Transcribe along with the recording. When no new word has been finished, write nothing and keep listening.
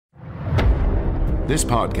This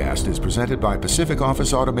podcast is presented by Pacific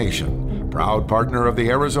Office Automation, proud partner of the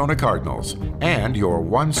Arizona Cardinals, and your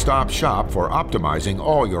one-stop shop for optimizing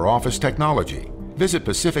all your office technology. Visit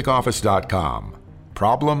pacificoffice.com.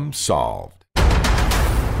 Problem solved.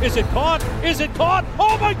 Is it caught? Is it caught?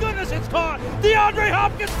 Oh my goodness, it's caught! DeAndre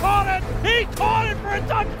Hopkins caught it! He caught it for a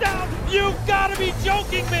touchdown! You've got to be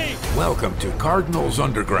joking me! Welcome to Cardinals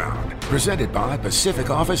Underground, presented by Pacific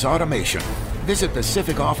Office Automation. Visit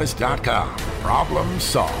pacificoffice.com. Problem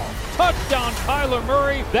solved. Touchdown, Kyler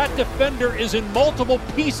Murray. That defender is in multiple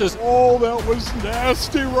pieces. Oh, that was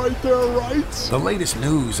nasty right there, right? The latest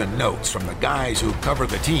news and notes from the guys who cover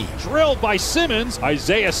the team. Drilled by Simmons.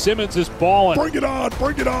 Isaiah Simmons is balling. Bring it on,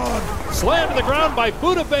 bring it on. Slammed to the ground by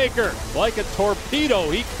Budda Baker. Like a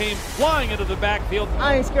torpedo, he came flying into the backfield.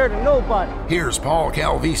 I ain't scared of nobody. Here's Paul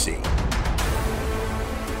Calvisi.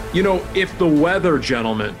 You know, if the weather,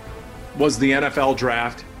 gentlemen, was the NFL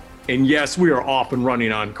draft, and yes, we are off and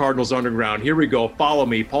running on Cardinals Underground. Here we go. Follow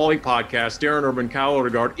me, Paulie Podcast, Darren Urban, Kyle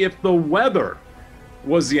Odegaard. If the weather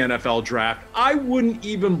was the NFL draft, I wouldn't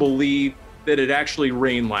even believe that it actually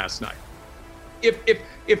rained last night.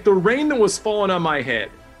 If the rain that was falling on my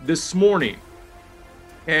head this morning,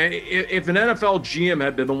 and if an NFL GM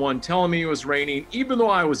had been the one telling me it was raining, even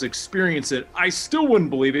though I was experiencing it, I still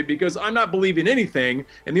wouldn't believe it because I'm not believing anything.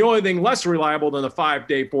 And the only thing less reliable than the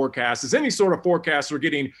 5-day forecast is any sort of forecast we're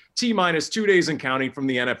getting T-minus 2 days and counting from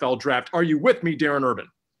the NFL draft. Are you with me, Darren Urban?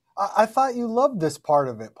 I thought you loved this part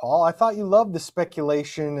of it, Paul. I thought you loved the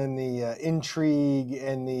speculation and the intrigue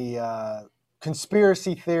and the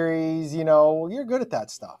conspiracy theories. You know, you're good at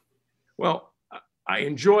that stuff. Well, I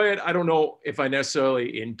enjoy it. I don't know if I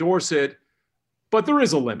necessarily endorse it, but there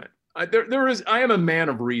is a limit. I am a man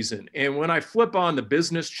of reason. And when I flip on the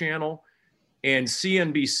business channel and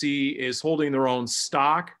CNBC is holding their own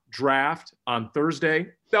stock draft on Thursday,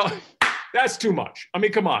 that's too much. I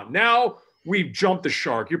mean, come on. Now we've jumped the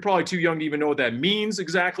shark. You're probably too young to even know what that means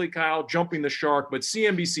exactly, Kyle, jumping the shark. But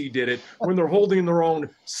CNBC did it when they're holding their own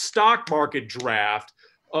stock market draft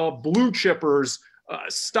of blue chippers,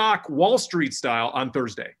 stock Wall Street style on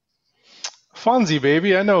Thursday. Fonzie,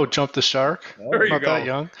 baby, I know Jump the Shark. There you Not go. that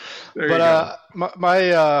young. There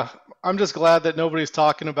But I'm just glad that nobody's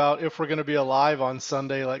talking about if we're going to be alive on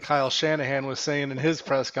Sunday, like Kyle Shanahan was saying in his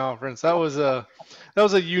press conference. That was a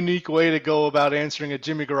unique way to go about answering a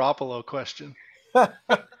Jimmy Garoppolo question.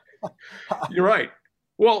 You're right.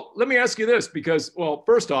 Well, let me ask you this because, well,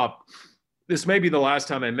 first off, this may be the last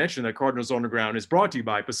time I mention that Cardinals Underground is brought to you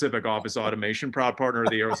by Pacific Office Automation, proud partner of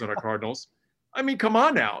the Arizona Cardinals. I mean, come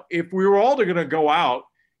on now. If we were all going to go out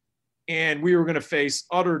and we were going to face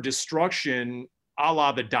utter destruction a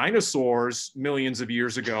la the dinosaurs millions of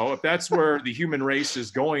years ago, if that's where the human race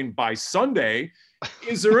is going by Sunday,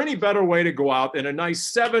 is there any better way to go out than a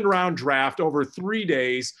nice 7-round draft over 3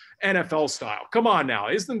 days, NFL style? Come on now.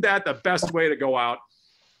 Isn't that the best way to go out?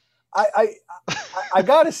 I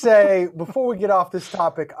got to say, before we get off this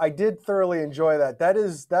topic, I did thoroughly enjoy that. That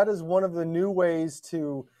is one of the new ways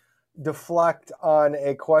to deflect on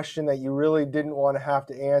a question that you really didn't want to have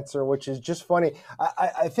to answer, which is just funny.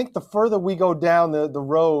 I think the further we go down the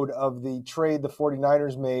road of the trade the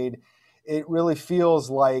 49ers made, it really feels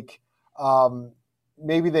like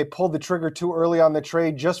maybe they pulled the trigger too early on the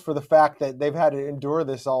trade just for the fact that they've had to endure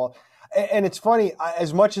this all. And it's funny,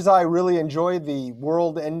 as much as I really enjoy the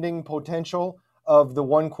world-ending potential of the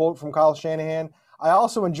one quote from Kyle Shanahan, I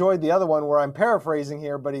also enjoyed the other one where I'm paraphrasing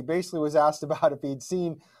here, but he basically was asked about if he'd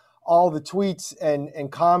seen all the tweets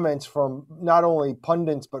and comments from not only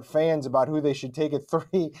pundits but fans about who they should take at 3.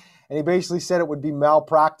 And he basically said it would be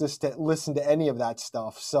malpractice to listen to any of that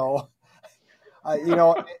stuff. So,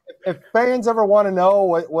 if fans ever want to know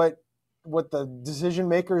what the decision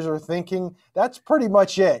makers are thinking, that's pretty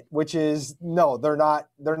much it, which is no, they're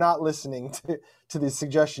not listening to the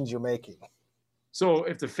suggestions you're making. So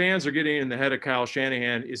if the fans are getting in the head of Kyle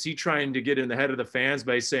Shanahan, is he trying to get in the head of the fans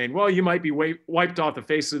by saying, well, you might be wiped off the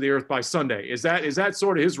face of the earth by Sunday? Is that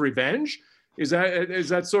sort of his revenge? Is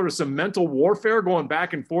that sort of some mental warfare going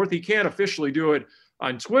back and forth? He can't officially do it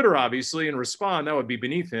on Twitter, obviously, and respond. That would be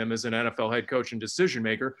beneath him as an NFL head coach and decision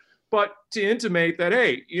maker. But to intimate that,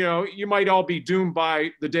 hey, you might all be doomed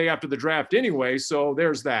by the day after the draft anyway, so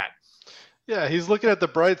there's that. Yeah, he's looking at the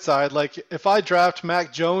bright side. Like, if I draft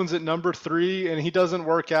Mac Jones at number 3 and he doesn't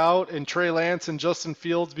work out and Trey Lance and Justin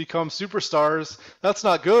Fields become superstars, that's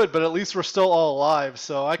not good, but at least we're still all alive.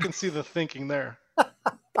 So I can see the thinking there.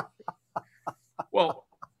 Well,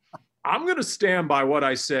 I'm going to stand by what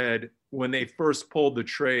I said when they first pulled the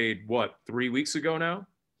trade, 3 weeks ago now?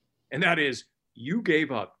 And that is, you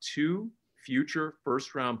gave up 2 future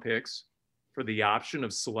first-round picks for the option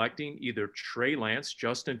of selecting either Trey Lance,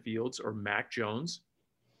 Justin Fields, or Mac Jones,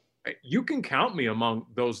 you can count me among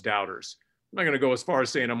those doubters. I'm not going to go as far as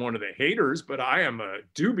saying I'm one of the haters, but I am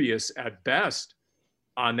dubious at best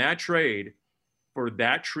on that trade for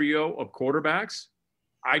that trio of quarterbacks.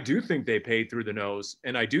 I do think they paid through the nose,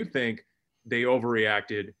 and I do think they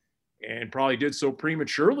overreacted and probably did so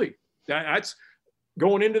prematurely. That's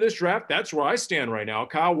going into this draft. That's where I stand right now.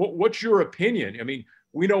 Kyle, what's your opinion? I mean,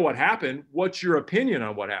 we know what happened. What's your opinion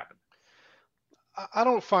on what happened? I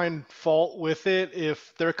don't find fault with it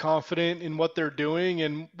if they're confident in what they're doing,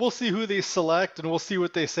 and we'll see who they select and we'll see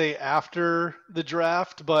what they say after the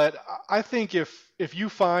draft. But I think if you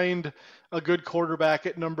find a good quarterback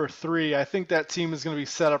at number 3, I think that team is going to be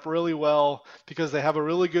set up really well because they have a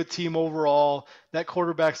really good team overall. That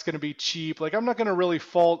quarterback's going to be cheap. Like, I'm not going to really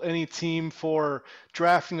fault any team for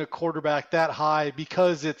drafting a quarterback that high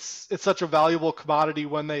because it's such a valuable commodity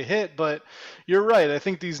when they hit. But you're right. I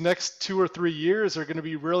think these next 2 or 3 years are going to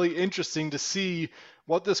be really interesting to see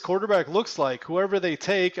what this quarterback looks like. Whoever they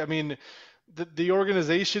take, I mean, the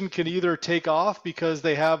organization can either take off because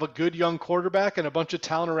they have a good young quarterback and a bunch of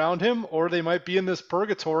talent around him, or they might be in this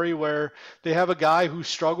purgatory where they have a guy who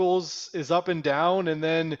struggles, is up and down, and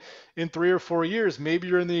then in 3 or 4 years, maybe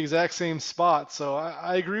you're in the exact same spot. So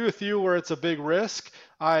I agree with you where it's a big risk.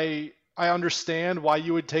 I understand why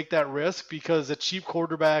you would take that risk because a cheap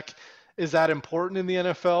quarterback is that important in the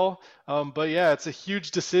NFL. But yeah, it's a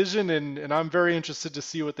huge decision, and I'm very interested to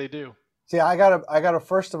see what they do. See, I gotta.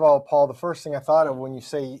 First of all, Paul, the first thing I thought of when you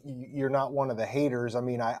say you're not one of the haters, I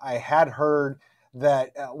mean, I had heard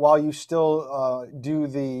that while you still do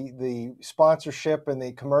the sponsorship and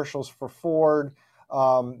the commercials for Ford,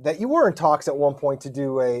 that you were in talks at one point to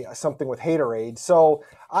do something with Haterade. So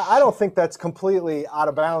I don't think that's completely out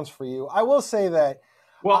of bounds for you. I will say that.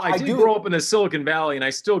 Well, I did grow up in the Silicon Valley, and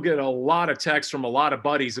I still get a lot of texts from a lot of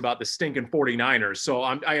buddies about the stinking 49ers. So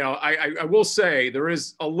I will say there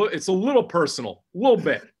is it's a little personal, a little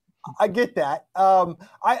bit. I get that.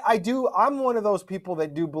 I do. I'm one of those people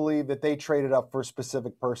that do believe that they traded up for a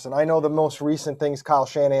specific person. I know the most recent things Kyle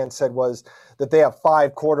Shanahan said was that they have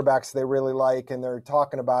 5 quarterbacks they really like, and they're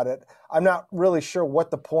talking about it. I'm not really sure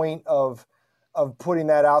what the point of putting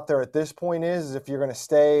that out there at this point is if you're going to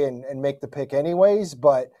stay and make the pick anyways.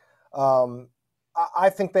 But I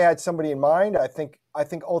think they had somebody in mind. I think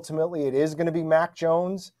ultimately it is going to be Mac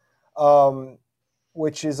Jones,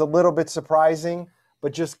 which is a little bit surprising.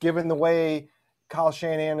 But just given the way Kyle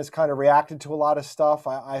Shanahan has kind of reacted to a lot of stuff,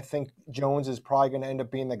 I think Jones is probably going to end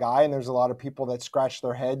up being the guy. And there's a lot of people that scratch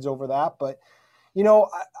their heads over that. But, you know,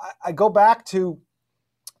 I go back to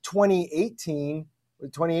 2018,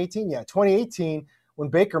 when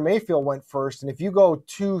Baker Mayfield went first. And if you go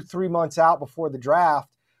 2-3 months out before the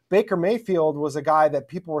draft, Baker Mayfield was a guy that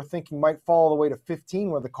people were thinking might fall all the way to 15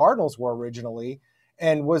 where the Cardinals were originally,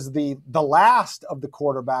 and was the last of the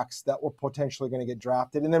quarterbacks that were potentially going to get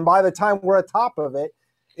drafted. And then by the time we're at top of it,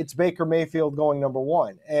 it's Baker Mayfield going number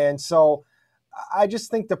 1. And so I just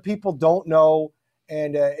think that people don't know,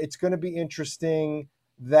 and it's going to be interesting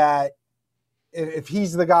that if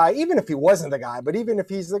he's the guy, even if he wasn't the guy, but even if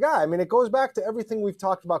he's the guy, I mean, it goes back to everything we've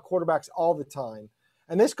talked about quarterbacks all the time.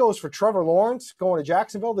 And this goes for Trevor Lawrence going to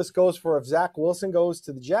Jacksonville. This goes for if Zach Wilson goes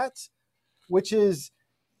to the Jets, which is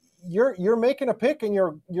you're making a pick and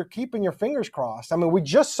you're keeping your fingers crossed. I mean, we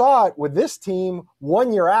just saw it with this team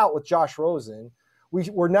 1 year out with Josh Rosen.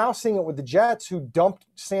 We're now seeing it with the Jets, who dumped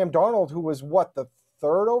Sam Darnold, who was the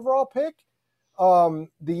 3rd overall pick the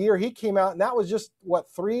year he came out. And that was just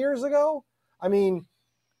 3 years ago. I mean,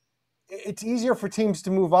 it's easier for teams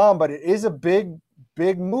to move on, but it is a big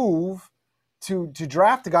move to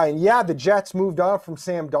draft a guy. And yeah, the Jets moved on from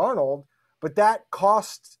Sam Darnold, but that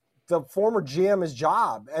cost the former GM his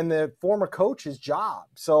job and the former coach his job.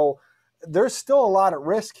 So there's still a lot at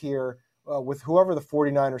risk here with whoever the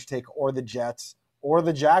 49ers take, or the Jets, or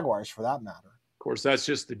the Jaguars for that matter. Of course, that's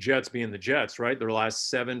just the Jets being the Jets, right? Their last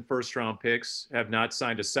 7 first-round picks have not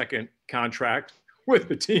signed a second contract with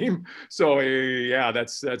the team. So yeah,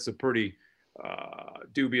 that's a pretty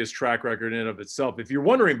dubious track record in and of itself. If you're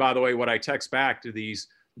wondering, by the way, what I text back to these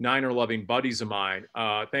Niner loving buddies of mine,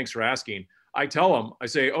 thanks for asking. I tell them, I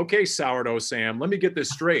say, okay, Sourdough Sam, let me get this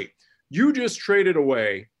straight. You just traded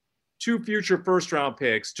away 2 future first-round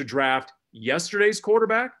picks to draft yesterday's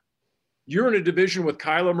quarterback. You're in a division with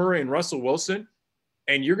Kyler Murray and Russell Wilson,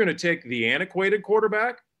 and you're going to take the antiquated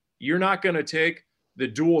quarterback. You're not going to take the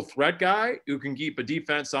dual threat guy who can keep a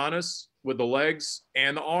defense honest with the legs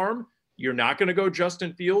and the arm. You're not going to go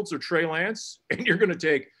Justin Fields or Trey Lance, and you're going to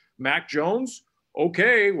take Mac Jones.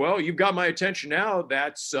 Okay, well, you've got my attention now.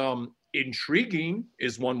 That's intriguing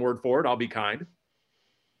is one word for it. I'll be kind.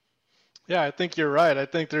 Yeah, I think you're right. I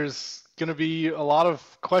think there's going to be a lot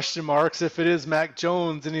of question marks if it is Mac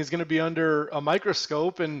Jones and he's going to be under a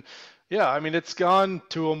microscope. And yeah, I mean, it's gone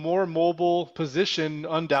to a more mobile position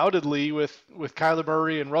undoubtedly with Kyler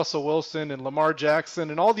Murray and Russell Wilson and Lamar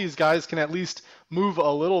Jackson, and all these guys can at least move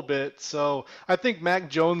a little bit. So I think Mac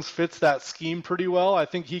Jones fits that scheme pretty well. I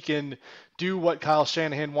think he can do what Kyle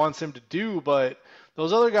Shanahan wants him to do, but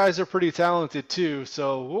those other guys are pretty talented too.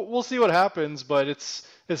 So we'll see what happens, but it's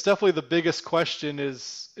definitely the biggest question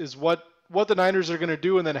is what the Niners are going to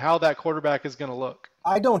do and then how that quarterback is going to look.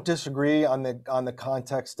 I don't disagree on the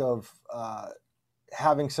context of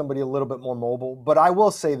having somebody a little bit more mobile, but I will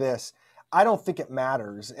say this. I don't think it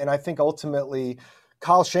matters. And I think ultimately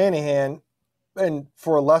Kyle Shanahan, and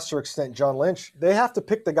for a lesser extent John Lynch, they have to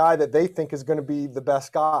pick the guy that they think is going to be the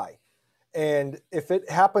best guy. And if it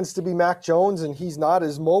happens to be Mac Jones and he's not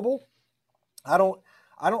as mobile, I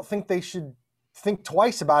don't think they should think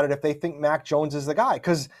twice about it if they think Mac Jones is the guy.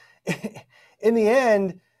 Because in the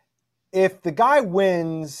end, if the guy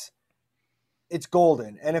wins, it's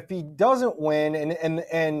golden. And if he doesn't win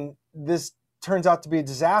and this turns out to be a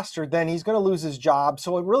disaster, then he's going to lose his job.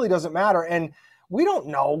 So it really doesn't matter. And we don't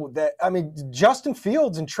know that. I mean, Justin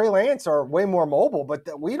Fields and Trey Lance are way more mobile, but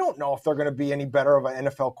we don't know if they're going to be any better of an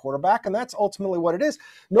NFL quarterback. And that's ultimately what it is.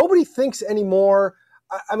 Nobody thinks anymore.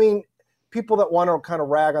 I mean, people that want to kind of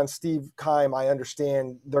rag on Steve Keim, I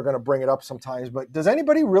understand they're going to bring it up sometimes, but does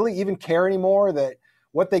anybody really even care anymore that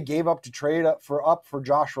what they gave up to trade up for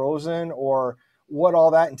Josh Rosen or what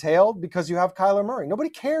all that entailed because you have Kyler Murray? Nobody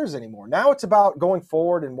cares anymore. Now it's about going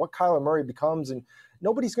forward and what Kyler Murray becomes, and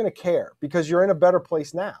nobody's going to care because you're in a better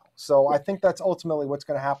place now. So I think that's ultimately what's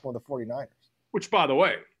going to happen with the 49ers. Which, by the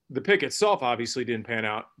way, the pick itself obviously didn't pan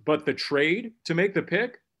out, but the trade to make the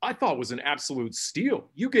pick, I thought was an absolute steal.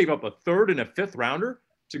 You gave up a third and a fifth rounder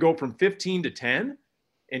to go from 15 to 10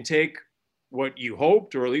 and take what you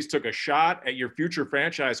hoped, or at least took a shot at your future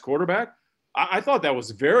franchise quarterback. I thought that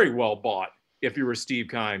was very well bought if you were Steve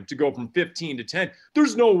Keim, to go from 15 to 10.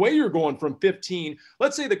 There's no way you're going from 15.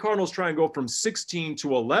 Let's say the Cardinals try and go from 16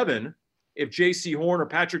 to 11. If J.C. Horn or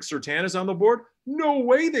Patrick Surtain is on the board, no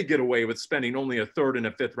way they get away with spending only a third and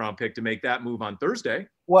a fifth round pick to make that move on Thursday.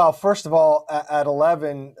 Well, first of all, at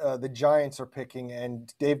 11, the Giants are picking,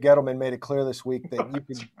 and Dave Gettleman made it clear this week that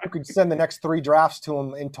you could send the next 3 drafts to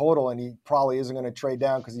him in total, and he probably isn't going to trade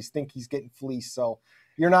down because he's getting fleeced. So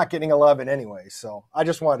you're not getting 11 anyway. So I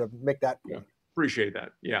just wanted to make that point. Yeah, appreciate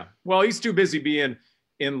that. Yeah. Well, he's too busy being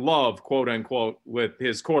in love, quote unquote, with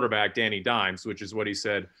his quarterback, Danny Dimes, which is what he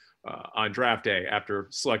said on draft day after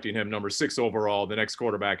selecting him number 6 overall, the next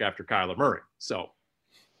quarterback after Kyler Murray. So,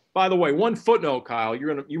 by the way, one footnote, Kyle,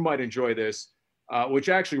 you might enjoy this, which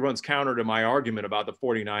actually runs counter to my argument about the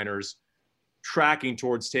 49ers tracking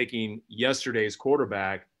towards taking yesterday's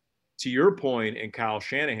quarterback. To your point, and Kyle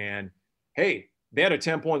Shanahan, hey, they had a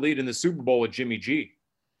 10-point lead in the Super Bowl with Jimmy G.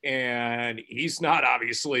 And he's not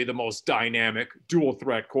obviously the most dynamic dual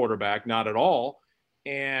threat quarterback, not at all.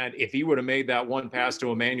 And if he would have made that one pass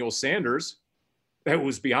to Emmanuel Sanders that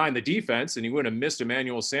was behind the defense, and he would have missed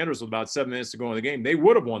Emmanuel Sanders with about 7 minutes to go in the game, they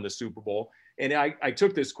would have won the Super Bowl. And I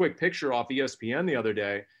took this quick picture off ESPN the other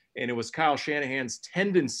day, and it was Kyle Shanahan's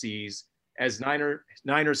tendencies as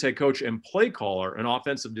Niners head coach and play caller, an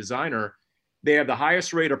offensive designer. They have the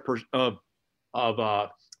highest rate of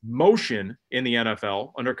motion in the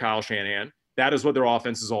NFL under Kyle Shanahan. That is what their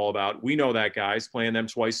offense is all about. We know that, guys, playing them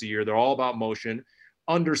twice a year. They're all about motion.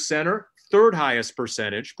 Under center, 3rd highest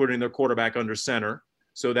percentage, putting their quarterback under center.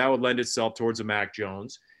 So that would lend itself towards a Mac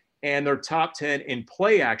Jones. And they're top 10 in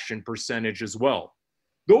play action percentage as well.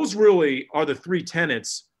 Those really are the 3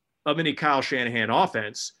 tenets of any Kyle Shanahan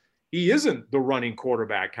offense. He isn't the running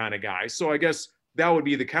quarterback kind of guy. So I guess that would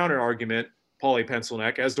be the counter argument, Paulie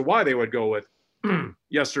Pencilneck, as to why they would go with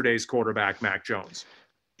yesterday's quarterback, Mac Jones.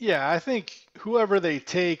 Yeah, I think whoever they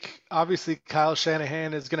take, obviously Kyle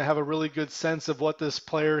Shanahan is going to have a really good sense of what this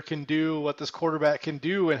player can do, what this quarterback can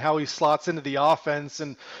do, and how he slots into the offense.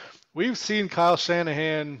 And we've seen Kyle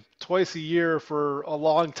Shanahan twice a year for a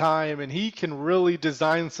long time, and he can really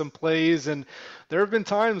design some plays. And there have been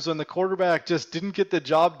times when the quarterback just didn't get the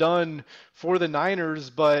job done for the Niners,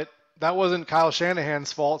 but that wasn't Kyle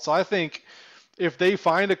Shanahan's fault. So I think if they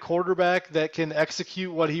find a quarterback that can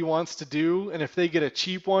execute what he wants to do, and if they get a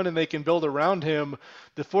cheap one and they can build around him,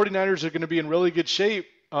 the 49ers are going to be in really good shape.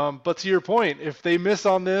 But to your point, if they miss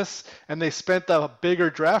on this and they spent the bigger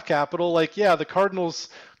draft capital, the Cardinals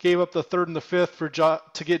gave up the 3rd and the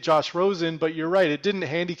 5th to get Josh Rosen, but you're right, it didn't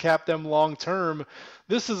handicap them long term.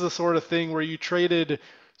 This is the sort of thing where you traded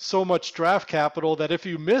so much draft capital that if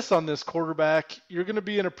you miss on this quarterback, you're going to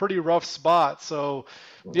be in a pretty rough spot. So,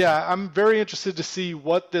 yeah, I'm very interested to see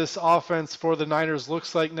what this offense for the Niners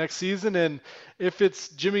looks like next season. And if it's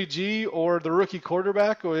Jimmy G or the rookie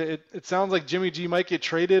quarterback, it sounds like Jimmy G might get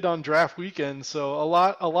traded on draft weekend. So a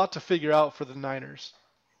lot to figure out for the Niners.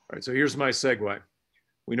 All right, so here's my segue.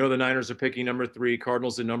 We know the Niners are picking number 3,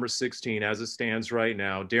 Cardinals at number 16 as it stands right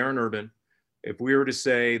now. Darren Urban, if we were to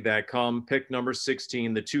say that come pick number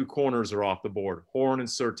 16, the 2 corners are off the board, Horn and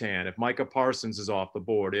Surtain, if Micah Parsons is off the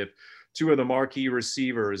board, if 2 of the marquee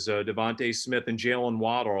receivers, Devontae Smith and Jalen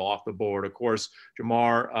Waddle are off the board, of course,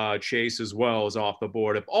 Jamar Chase as well is off the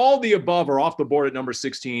board. If all the above are off the board at number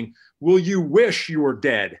 16, will you wish you were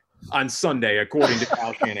dead on Sunday, according to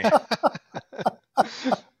Kyle Shanahan?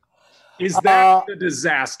 Is that the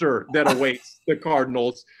disaster that awaits the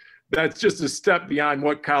Cardinals? That's just a step beyond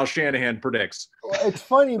what Kyle Shanahan predicts. It's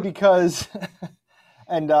funny because,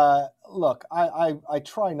 and look, I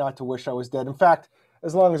try not to wish I was dead. In fact,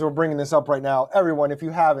 as long as we're bringing this up right now, everyone, if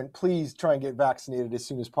you haven't, please try and get vaccinated as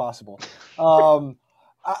soon as possible.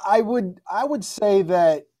 I would say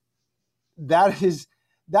that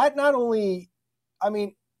not only, I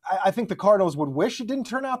mean, I think the Cardinals would wish it didn't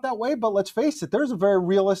turn out that way, but let's face it, there's a very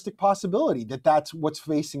realistic possibility that that's what's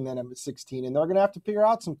facing them at 16, and they're going to have to figure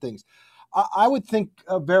out some things. I would think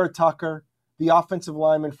Vera Tucker, the offensive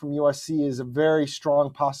lineman from USC, is a very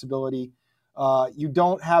strong possibility. You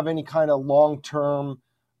don't have any kind of long-term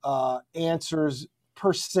answers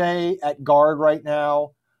per se at guard right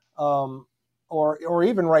now, or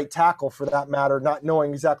even right tackle for that matter, not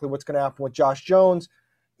knowing exactly what's going to happen with Josh Jones.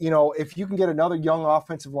 You know, if you can get another young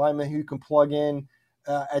offensive lineman who you can plug in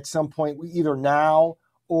at some point, either now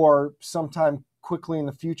or sometime quickly in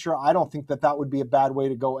the future, I don't think that would be a bad way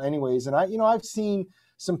to go anyways. And I've seen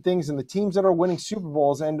some things, and the teams that are winning Super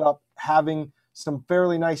Bowls end up having some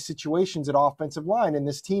fairly nice situations at offensive line. And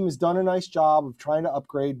this team has done a nice job of trying to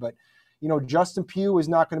upgrade, but, Justin Pugh is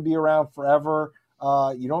not going to be around forever.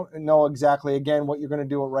 You don't know exactly, again, what you're going to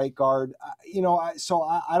do at right guard. So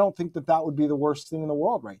I don't think that would be the worst thing in the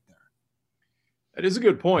world right there. That is a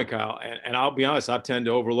good point, Kyle. And I'll be honest, I tend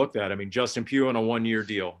to overlook that. I mean, Justin Pugh on a 1-year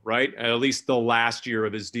deal, right? At least the last year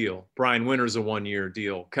of his deal. Brian Winters a 1-year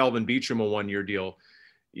deal. Kelvin Beachum a 1-year deal.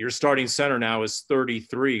 Your starting center now is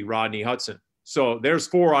 33, Rodney Hudson. So there's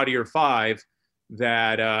 4 out of your 5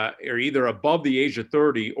 that are either above the age of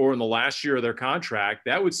 30 or in the last year of their contract.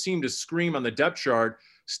 That would seem to scream on the depth chart,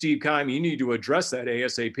 Steve Keim, you need to address that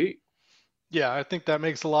ASAP. Yeah, I think that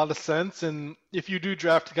makes a lot of sense. And if you do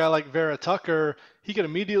draft a guy like Vera Tucker, he can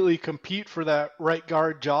immediately compete for that right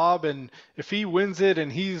guard job. And if he wins it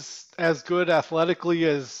and he's as good athletically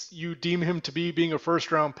as you deem him to be, being a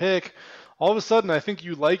first-round pick, all of a sudden, I think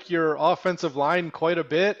you like your offensive line quite a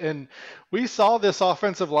bit. And we saw this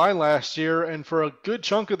offensive line last year, and for a good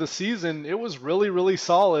chunk of the season, it was really, really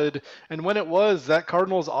solid. And when it was, that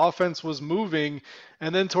Cardinals offense was moving.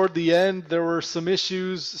 And then toward the end, there were some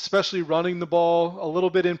issues, especially running the ball, a little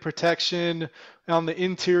bit in protection on the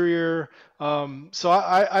interior. So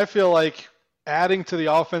I feel like adding to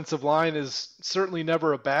the offensive line is certainly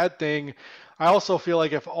never a bad thing. I also feel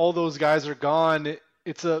like if all those guys are gone,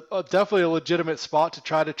 it's definitely a legitimate spot to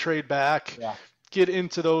try to trade back, get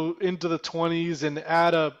into the 20s and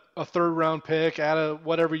add a 3rd round pick, add a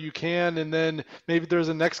whatever you can. And then maybe there's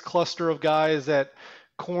a next cluster of guys at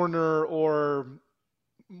corner or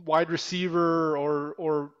wide receiver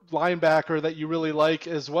or linebacker that you really like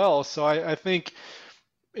as well. So I think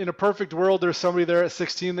in a perfect world, there's somebody there at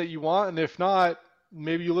 16 that you want. And if not,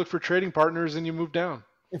 maybe you look for trading partners and you move down.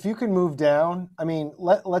 If you can move down, I mean,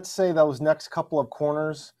 let's say those next couple of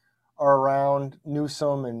corners are around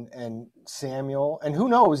Newsome and Samuel, and who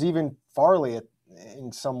knows, even Farley in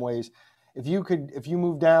some ways. If you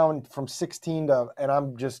move down from 16 to, and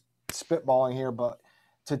I'm just spitballing here, but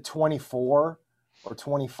to 24 or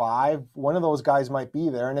 25, one of those guys might be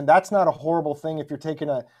there. And that's not a horrible thing if you're taking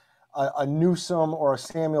a Newsome or a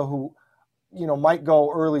Samuel who, might go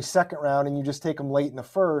early 2nd round and you just take them late in the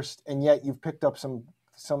 1st, and yet you've picked up some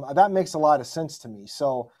that makes a lot of sense to me.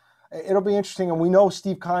 So it'll be interesting. And we know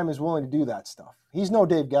Steve Keim is willing to do that stuff. He's no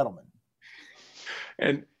Dave Gettleman.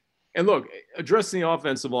 And look, addressing the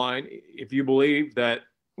offensive line, if you believe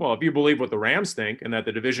what the Rams think and that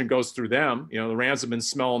the division goes through them, the Rams have been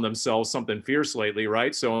smelling themselves something fierce lately,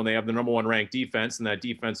 right? So when they have the number 1 ranked defense and that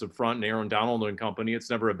defensive front and Aaron Donald and company,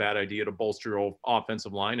 it's never a bad idea to bolster your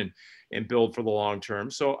offensive line and build for the long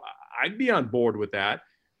term. So I'd be on board with that.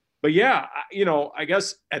 But yeah, I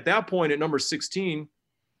guess at that point at number 16,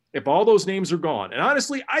 if all those names are gone, and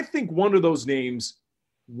honestly, I think one of those names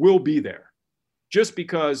will be there. just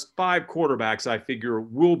because 5 quarterbacks, I figure,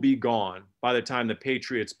 will be gone by the time the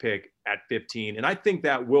Patriots pick at 15. And I think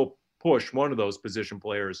that will push one of those position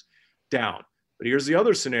players down. But here's the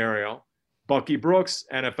other scenario. Bucky Brooks,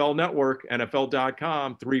 NFL Network,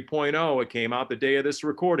 NFL.com, 3.0. It came out the day of this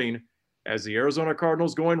recording as the Arizona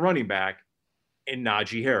Cardinals going running back in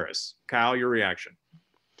Najee Harris. Kyle, your reaction?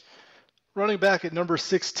 Running back at number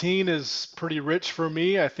 16 is pretty rich for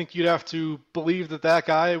me. I think you'd have to believe that that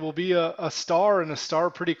guy will be a star, and a star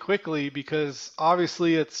pretty quickly, because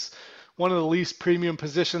obviously it's one of the least premium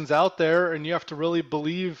positions out there, and you have to really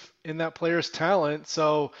believe in that player's talent.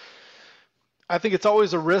 So I think it's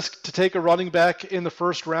always a risk to take a running back in the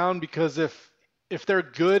first round, because if they're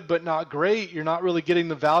good but not great, you're not really getting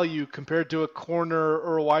the value compared to a corner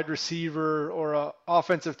or a wide receiver or an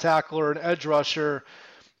offensive tackle or an edge rusher.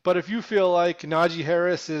 But if you feel like Najee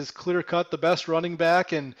Harris is clear-cut the best running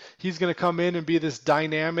back, and he's going to come in and be this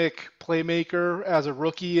dynamic playmaker as a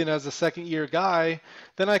rookie and as a second-year guy,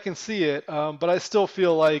 then I can see it. But I still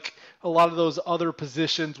feel like a lot of those other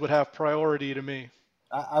positions would have priority to me.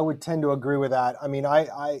 I would tend to agree with that. I mean,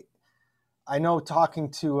 I know, talking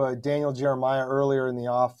to Daniel Jeremiah earlier in the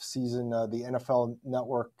offseason, the NFL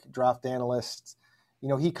Network draft analyst,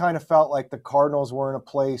 he kind of felt like the Cardinals were in a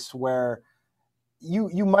place where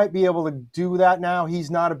you might be able to do that now.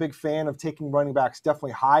 He's not a big fan of taking running backs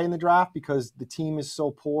definitely high in the draft, because the team is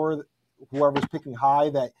so poor, whoever's picking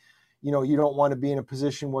high, that you don't want to be in a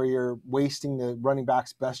position where you're wasting the running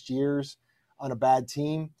back's best years on a bad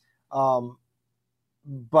team. And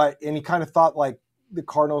he kind of thought like the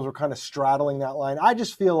Cardinals were kind of straddling that line. I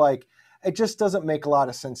just feel like it just doesn't make a lot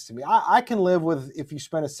of sense to me. I can live with if you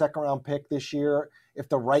spend a second-round pick this year, if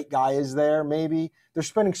the right guy is there, maybe. They're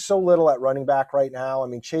spending so little at running back right now. I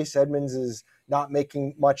mean, Chase Edmonds is not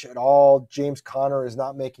making much at all. James Conner is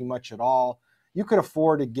not making much at all. You could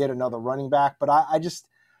afford to get another running back, but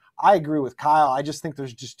I agree with Kyle. I just think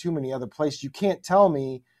there's just too many other places. You can't tell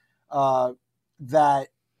me that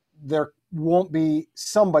there won't be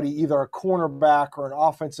somebody, either a cornerback or an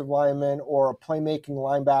offensive lineman or a playmaking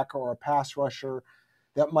linebacker or a pass rusher,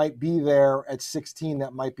 that might be there at 16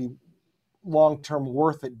 that might be long-term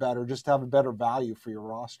worth it better, just to have a better value for your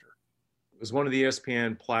roster. It was one of the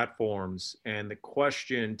ESPN platforms, and the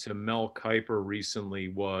question to Mel Kiper recently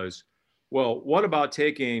was, well, what about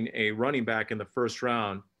taking a running back in the first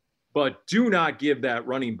round, but do not give that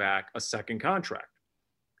running back a second contract?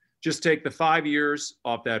 Just take the 5 years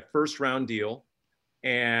off that first round deal,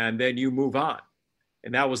 and then you move on.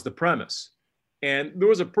 And that was the premise. And there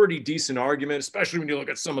was a pretty decent argument, especially when you look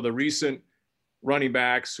at some of the recent running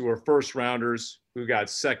backs who are first rounders who got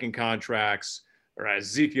second contracts, or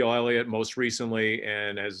Ezekiel Elliott most recently,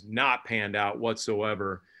 and has not panned out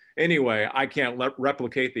whatsoever. Anyway, I can't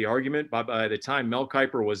replicate the argument, but by the time Mel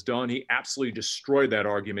Kiper was done, he absolutely destroyed that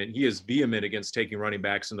argument. He is vehement against taking running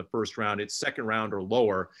backs in the first round. It's second round or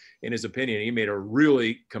lower, in his opinion. He made a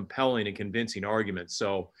really compelling and convincing argument.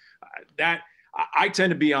 So that I tend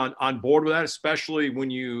to be on board with that, especially when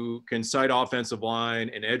you can cite offensive line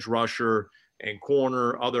and edge rusher and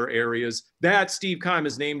corner, other areas that Steve Keim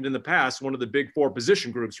has named in the past one of the big 4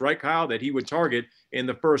 position groups, right, Kyle, that he would target in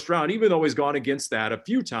the first round. Even though he's gone against that a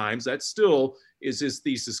few times, that still is his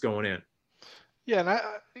thesis going in. Yeah, and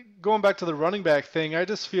going back to the running back thing, I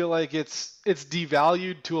just feel like it's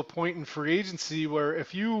devalued to a point in free agency where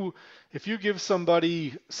if you give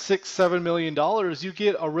somebody $6-7 million, you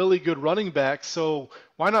get a really good running back. So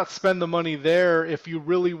why not spend the money there if you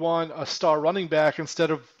really want a star running back instead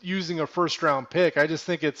of using a first round pick? I just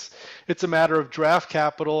think it's a matter of draft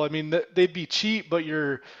capital. I mean, they'd be cheap, but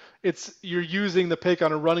you're using the pick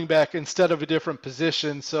on a running back instead of a different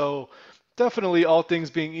position. So definitely, all things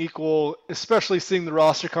being equal, especially seeing the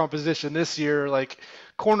roster composition this year, like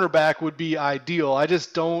cornerback would be ideal. I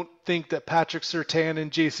just don't think that Patrick Surtain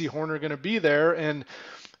and J.C. Horn are going to be there. And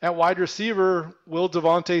at wide receiver, will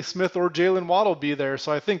Devontae Smith or Jalen Waddle be there?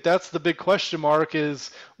 So I think that's the big question mark, is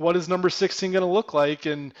what is number 16 going to look like?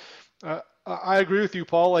 And I agree with you,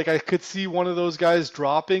 Paul. Like, I could see one of those guys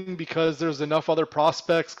dropping because there's enough other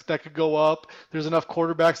prospects that could go up. There's enough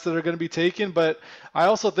quarterbacks that are going to be taken. But I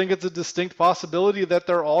also think it's a distinct possibility that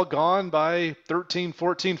they're all gone by 13,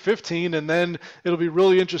 14, 15. And then it'll be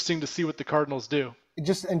really interesting to see what the Cardinals do.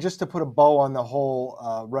 Just to put a bow on the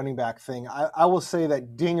whole running back thing, I will say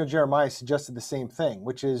that Daniel Jeremiah suggested the same thing,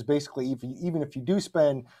 which is basically even if you do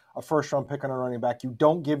spend a first-round pick on a running back, you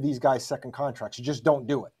don't give these guys second contracts. You just don't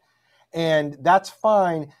do it. And that's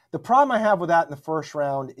fine. The problem I have with that in the first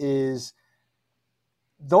round is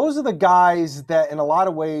those are the guys that in a lot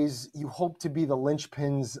of ways you hope to be the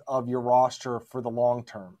linchpins of your roster for the long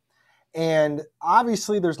term. And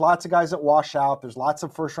obviously there's lots of guys that wash out. There's lots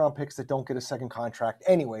of first round picks that don't get a second contract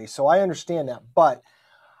anyway. So I understand that. But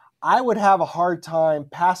I would have a hard time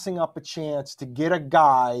passing up a chance to get a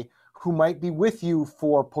guy who might be with you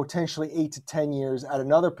for potentially 8 to 10 years at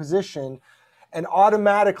another position and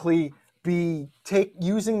automatically be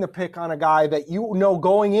using the pick on a guy that you know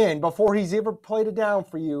going in before he's ever played it down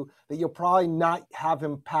for you that you'll probably not have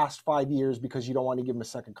him past 5 years because you don't want to give him a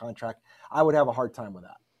second contract. I would have a hard time with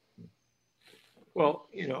that. Well,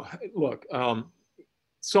 look,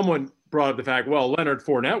 someone brought up the fact, well, Leonard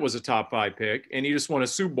Fournette was a top 5 pick and he just won a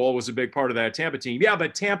Super Bowl, was a big part of that Tampa team. Yeah,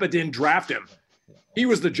 but Tampa didn't draft him. He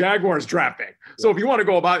was the Jaguars draft pick. So if you want to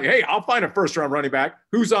go about, hey, I'll find a first-round running back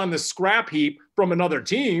who's on the scrap heap from another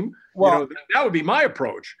team, well, that would be my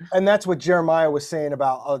approach. And that's what Jeremiah was saying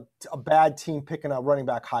about a bad team picking a running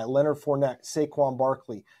back high. Leonard Fournette, Saquon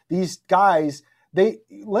Barkley. These guys,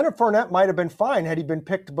 Leonard Fournette might have been fine had he been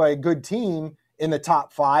picked by a good team in the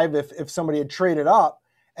top 5 if somebody had traded up,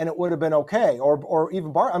 and it would have been okay. Or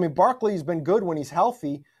even Barkley's been good when he's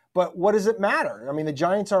healthy. But what does it matter? I mean, the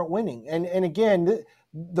Giants aren't winning. And again,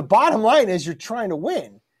 the bottom line is you're trying to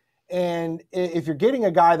win. And if you're getting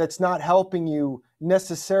a guy that's not helping you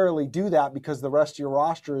necessarily do that because the rest of your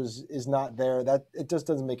roster is not there, that it just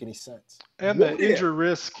doesn't make any sense. And the injury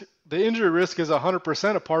risk is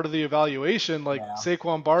 100% a part of the evaluation. Like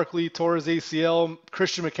Saquon Barkley tore his ACL,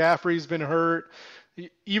 Christian McCaffrey's been hurt.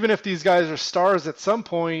 Even if these guys are stars at some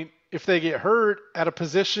point, if they get hurt at a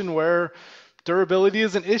position where durability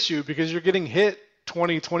is an issue because you're getting hit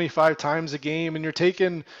 20, 25 times a game and you're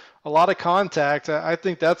taking a lot of contact. I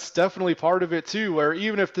think that's definitely part of it too, where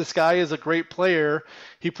even if this guy is a great player,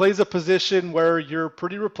 he plays a position where you're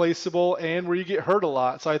pretty replaceable and where you get hurt a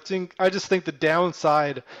lot. So I just think the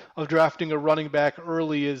downside of drafting a running back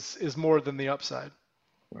early is more than the upside.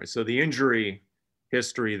 All right, so the injury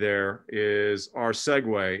history there is our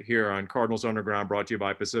segue here on Cardinals Underground, brought to you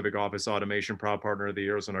by Pacific Office Automation, proud partner of the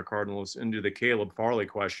Arizona Cardinals, into the Caleb Farley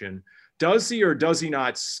question. Does he or does he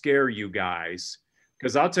not scare you guys?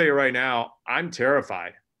 Because I'll tell you right now, I'm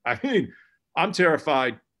terrified. I mean, I'm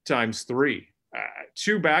terrified times 3.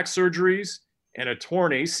 2 back surgeries and a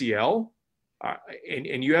torn ACL,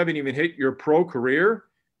 and you haven't even hit your pro career.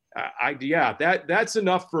 That's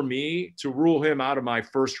enough for me to rule him out of my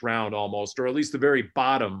first round almost, or at least the very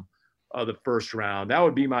bottom of the first round. That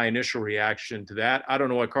would be my initial reaction to that. I don't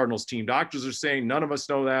know what Cardinals team doctors are saying. None of us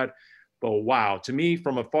know that. But wow, to me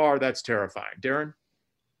from afar, that's terrifying. Darren?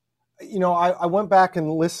 I went back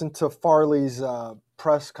and listened to Farley's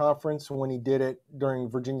press conference when he did it during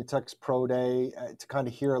Virginia Tech's Pro Day to kind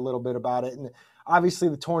of hear a little bit about it. And obviously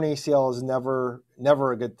the torn ACL is never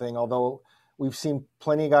a good thing, although we've seen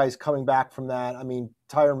plenty of guys coming back from that. I mean,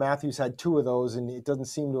 Tyrann Mathieu had 2 of those, and it doesn't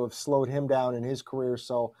seem to have slowed him down in his career.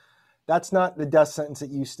 So that's not the death sentence it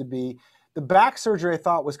used to be. The back surgery I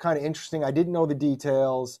thought was kind of interesting. I didn't know the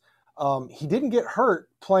details. He didn't get hurt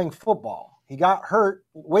playing football. He got hurt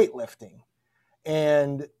weightlifting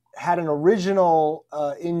and had an original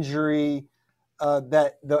injury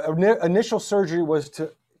that the initial surgery was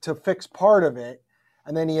to fix part of it.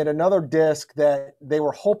 And then he had another disc that they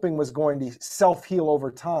were hoping was going to self-heal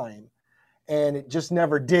over time. And it just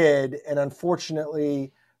never did. And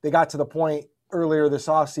unfortunately, they got to the point earlier this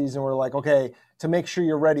offseason where like, okay, to make sure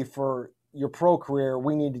you're ready for your pro career,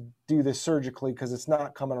 we need to do this surgically because it's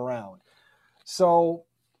not coming around. So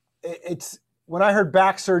it's when I heard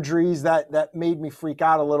back surgeries, that made me freak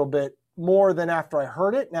out a little bit more than after I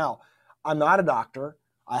heard it. Now, I'm not a doctor.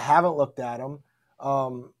 I haven't looked at them.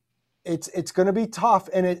 It's going to be tough,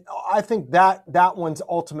 and I think that one's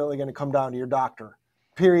ultimately going to come down to your doctor.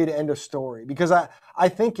 Period. End of story. Because I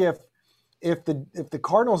think if the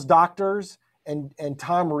Cardinals doctors and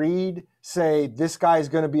Tom Reed say this guy's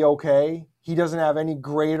going to be okay, he doesn't have any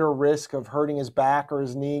greater risk of hurting his back or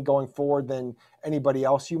his knee going forward than anybody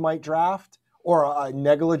else you might draft, or a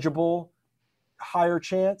negligible higher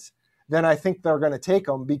chance, then I think they're going to take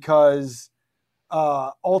him because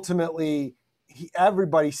ultimately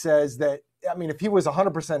everybody says that, I mean, if he was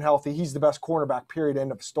 100% healthy, he's the best cornerback, period,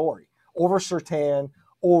 end of story. Over Surtain,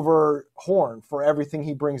 over Horn for everything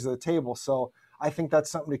he brings to the table. So I think that's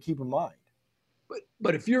something to keep in mind.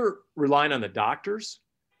 But if you're relying on the doctors,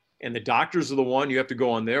 and the doctors are the one you have to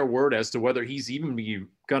go on their word as to whether he's even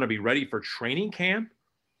going to be ready for training camp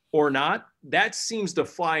or not, that seems to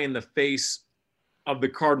fly in the face of the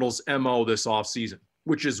Cardinals' MO this offseason,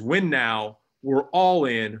 which is win now, we're all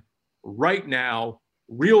in, right now,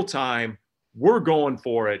 real time, we're going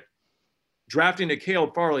for it. Drafting a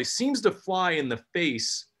Caleb Farley seems to fly in the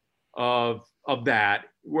face of that,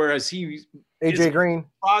 whereas he AJ Green,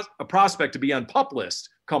 a prospect to be on PUP list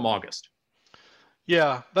come August.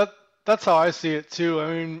 Yeah, that's how I see it too.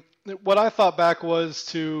 I mean, what I thought back was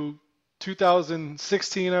to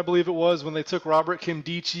 2016, I believe it was, when they took Robert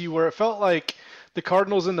Nkemdiche, where it felt like the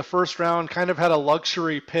Cardinals in the first round kind of had a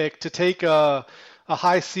luxury pick to take a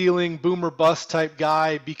high ceiling boomer bust type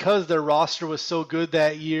guy because their roster was so good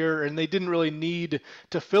that year and they didn't really need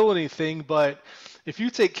to fill anything. But if you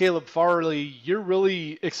take Caleb Farley, you're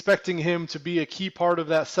really expecting him to be a key part of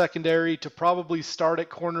that secondary, to probably start at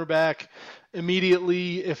cornerback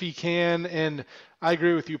immediately if he can. And I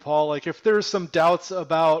agree with you, Paul. Like, if there's some doubts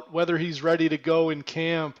about whether he's ready to go in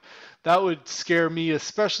camp, that would scare me,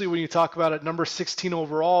 especially when you talk about at number 16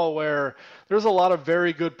 overall, where there's a lot of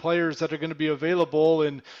very good players that are going to be available.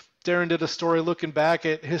 And Darren did a story looking back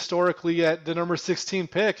at historically at the number 16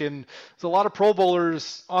 pick, and there's a lot of Pro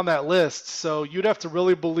Bowlers on that list. So you'd have to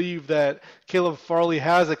really believe that Caleb Farley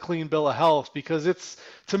has a clean bill of health, because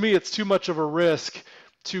to me, it's too much of a risk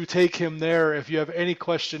to take him there if you have any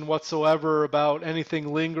question whatsoever about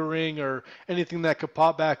anything lingering or anything that could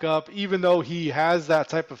pop back up. Even though he has that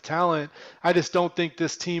type of talent, I just don't think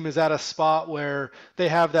this team is at a spot where they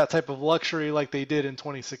have that type of luxury like they did in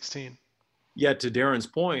 2016. Yet, to Darren's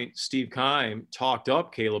point, Steve Keim talked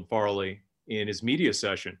up Caleb Farley in his media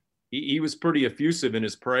session. He was pretty effusive in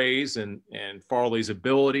his praise and Farley's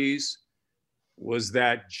abilities. Was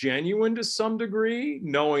that genuine to some degree,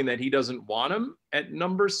 knowing that he doesn't want him at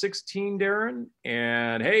number 16, Darren?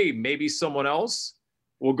 And, hey, maybe someone else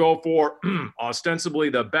will go for ostensibly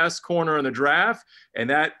the best corner in the draft, and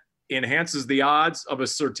that enhances the odds of a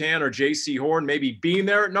Surtain or J.C. Horn maybe being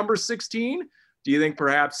there at number 16? Do you think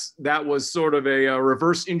perhaps that was sort of a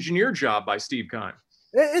reverse engineer job by Steve Keim?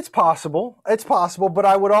 It's possible. It's possible, but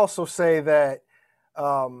I would also say that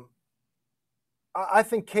I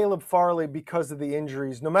think Caleb Farley, because of the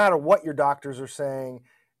injuries, no matter what your doctors are saying,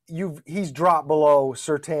 he's dropped below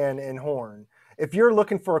Surtain and Horn. If you're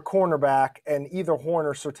looking for a cornerback and either Horn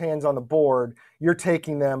or Surtain's on the board, you're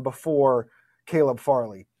taking them before Caleb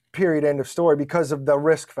Farley. Period. End of story, because of the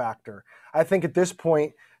risk factor. I think at this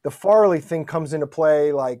point, the Farley thing comes into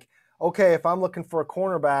play. Like, okay, if I'm looking for a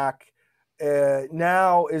cornerback,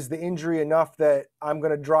 now is the injury enough that I'm going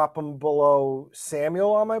to drop him below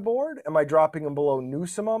Samuel on my board? Am I dropping him below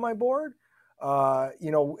Newsome on my board?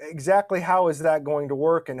 Exactly how is that going to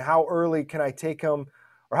work, and how early can I take him,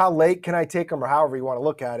 or how late can I take him, or however you want to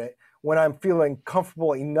look at it, when I'm feeling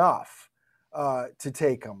comfortable enough to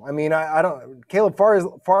take him? I mean, I don't. Caleb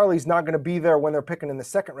Farley's not going to be there when they're picking in the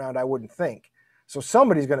second round, I wouldn't think. So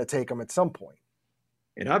somebody's going to take him at some point.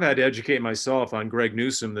 And I've had to educate myself on Greg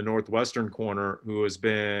Newsome, the Northwestern corner, who has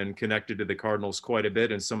been connected to the Cardinals quite a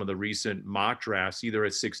bit in some of the recent mock drafts, either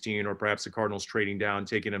at 16 or perhaps the Cardinals trading down,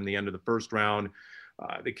 taking him the end of the first round.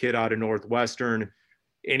 The kid out of Northwestern.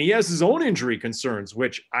 And he has his own injury concerns,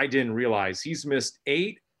 which I didn't realize. He's missed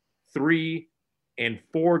 8, 3, and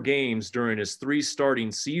 4 games during his 3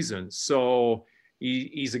 starting seasons. So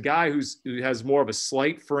he's a guy who has more of a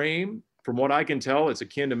slight frame. From what I can tell, it's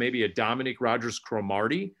akin to maybe a Dominic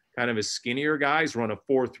Rodgers-Cromartie, kind of a skinnier guy. He's run a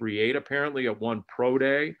 4.38 apparently at one pro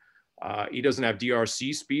day. He doesn't have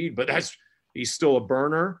DRC speed, but he's still a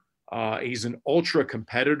burner. He's an ultra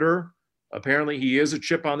competitor. Apparently he is a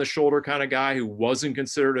chip on the shoulder kind of guy who wasn't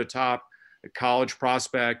considered a top college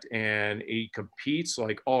prospect, and he competes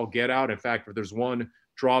like all get out. In fact, if there's one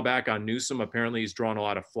drawback on Newsome, apparently he's drawn a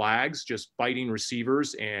lot of flags just fighting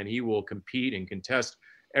receivers, and he will compete and contest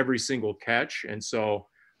every single catch. And so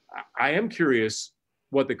I am curious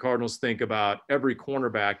what the Cardinals think about every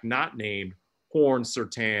cornerback not named Horn,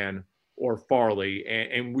 Surtain, or Farley.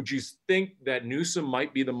 And would you think that Newsome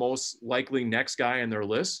might be the most likely next guy on their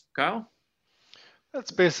list, Kyle?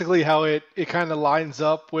 That's basically how it kind of lines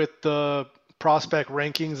up with the prospect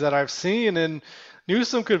rankings that I've seen. And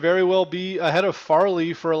Newsome could very well be ahead of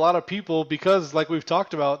Farley for a lot of people because, like we've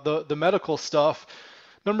talked about, the medical stuff.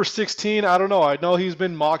 Number 16, I don't know. I know he's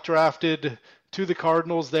been mock drafted to the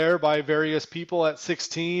Cardinals there by various people at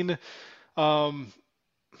 16.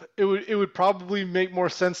 It would probably make more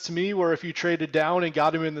sense to me where if you traded down and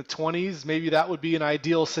got him in the 20s, maybe that would be an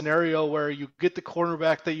ideal scenario where you get the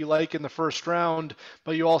cornerback that you like in the first round,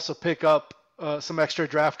 but you also pick up some extra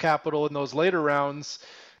draft capital in those later rounds.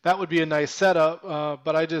 That would be a nice setup,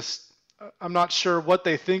 but I'm not sure what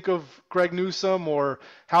they think of Greg Newsome or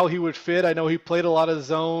how he would fit. I know he played a lot of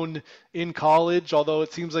zone in college, although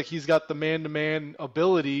it seems like he's got the man-to-man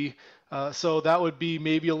ability. So that would be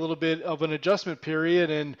maybe a little bit of an adjustment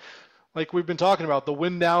period. And like we've been talking about, the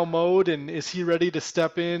win now mode, and is he ready to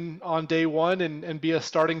step in on day one and be a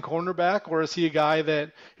starting cornerback, or is he a guy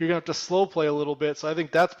that you're going to have to slow play a little bit? So I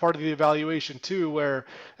think that's part of the evaluation too, where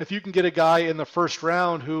if you can get a guy in the first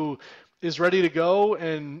round who is ready to go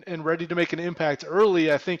and ready to make an impact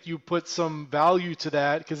early, I think you put some value to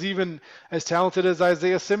that, because even as talented as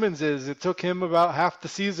Isaiah Simmons is, it took him about half the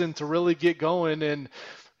season to really get going. And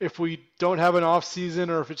if we don't have an off season,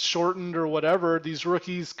 or if it's shortened or whatever, these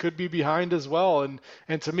rookies could be behind as well.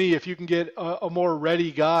 And to me, if you can get a more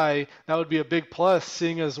ready guy, that would be a big plus,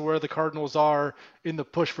 seeing as where the Cardinals are in the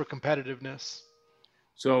push for competitiveness.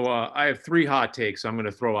 So I have 3 hot takes I'm going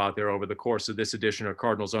to throw out there over the course of this edition of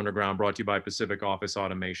Cardinals Underground, brought to you by Pacific Office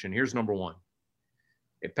Automation. Here's number 1.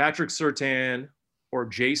 If Patrick Surtain or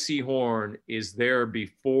J.C. Horn is there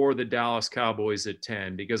before the Dallas Cowboys at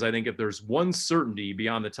 10, because I think if there's one certainty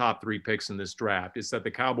beyond the top 3 picks in this draft, it's that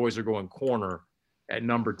the Cowboys are going corner at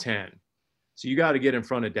number 10. So you got to get in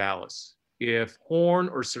front of Dallas. If Horn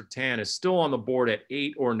or Surtain is still on the board at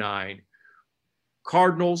 8 or 9,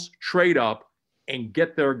 Cardinals trade up and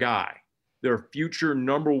get their guy, their future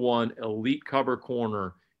number 1 elite cover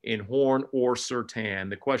corner in Horn or Surtain.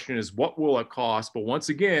 The question is, what will it cost? But once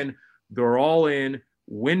again, they're all in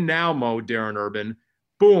win now mode, Darren Urban.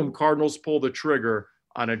 Boom, Cardinals pull the trigger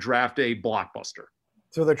on a draft day blockbuster.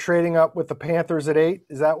 So they're trading up with the Panthers at 8.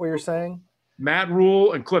 Is that what you're saying? Matt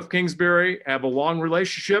Rule and Cliff Kingsbury have a long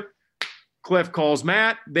relationship. Cliff calls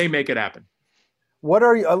Matt. They make it happen. What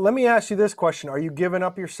are you? Let me ask you this question. Are you giving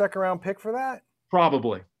up your second round pick for that?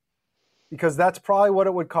 Probably. Because that's probably what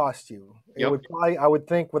it would cost you. It Yep. would probably, I would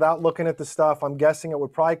think, without looking at the stuff, I'm guessing it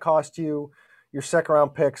would probably cost you your second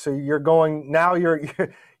round pick. So you're going now.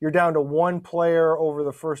 You're down to 1 player over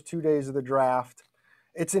the first 2 days of the draft.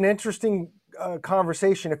 It's an interesting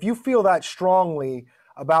conversation. If you feel that strongly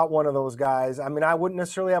about one of those guys, I mean, I wouldn't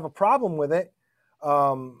necessarily have a problem with it.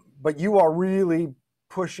 But you are really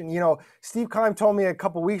pushing. You know, Steve Keim told me a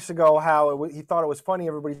couple weeks ago how he thought it was funny.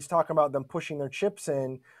 Everybody's talking about them pushing their chips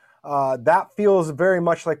in. That feels very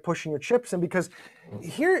much like pushing your chips in, because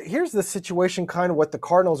here's the situation, kind of what the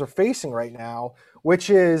Cardinals are facing right now, which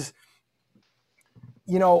is,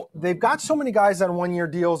 you know, they've got so many guys on 1-year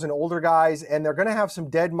deals and older guys, and they're going to have some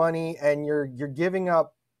dead money, and you're giving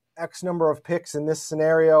up X number of picks in this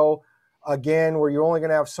scenario again, where you're only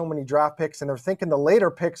going to have so many draft picks, and they're thinking the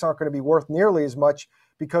later picks aren't going to be worth nearly as much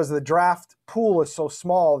because the draft pool is so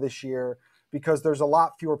small this year, because there's a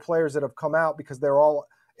lot fewer players that have come out, because they're all,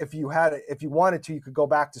 if you wanted to, you could go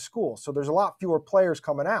back to school. So there's a lot fewer players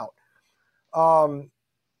coming out.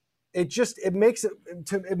 It makes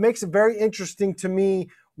it very interesting to me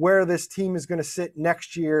where this team is going to sit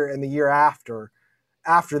next year and the year after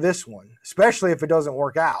this one, especially if it doesn't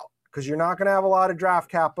work out, because you're not going to have a lot of draft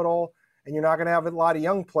capital and you're not going to have a lot of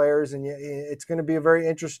young players, and it's going to be a very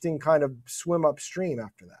interesting kind of swim upstream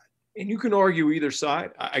after that. And you can argue either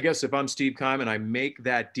side. I guess if I'm Steve Keim and I make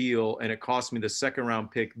that deal and it costs me the second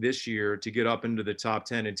round pick this year to get up into the top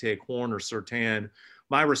 10 and take Horn or Surtain,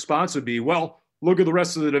 my response would be, well, look at the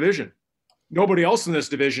rest of the division. Nobody else in this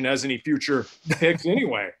division has any future picks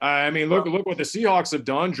anyway. I mean, look what the Seahawks have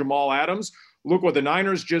done, Jamal Adams. Look what the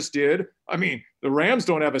Niners just did. I mean, the Rams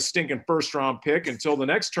don't have a stinking first-round pick until the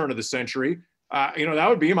next turn of the century. That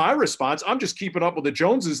would be my response. I'm just keeping up with the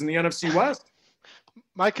Joneses in the NFC West.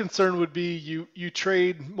 My concern would be you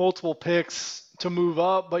trade multiple picks to move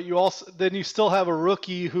up, but you still have a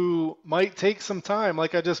rookie who might take some time.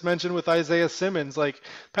 Like I just mentioned with Isaiah Simmons, like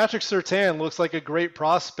Patrick Surtain looks like a great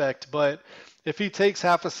prospect, but if he takes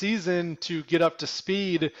half a season to get up to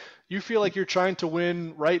speed, you feel like you're trying to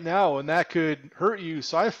win right now, and that could hurt you.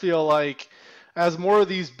 So I feel like as more of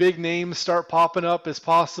these big names start popping up as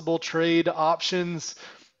possible trade options,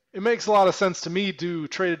 it makes a lot of sense to me to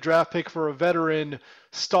trade a draft pick for a veteran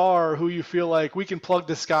star who you feel like we can plug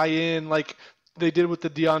this guy in, like they did with the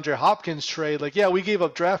DeAndre Hopkins trade. Like, yeah, we gave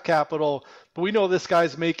up draft capital, but we know this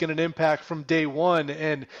guy's making an impact from day one.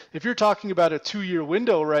 And if you're talking about a 2-year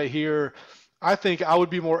window right here, I think I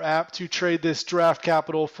would be more apt to trade this draft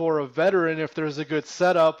capital for a veteran if there's a good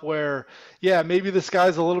setup where, yeah, maybe this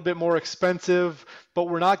guy's a little bit more expensive, but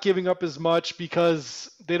we're not giving up as much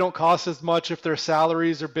because they don't cost as much if their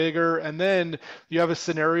salaries are bigger. And then you have a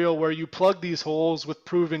scenario where you plug these holes with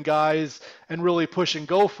proven guys and really push and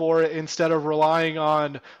go for it instead of relying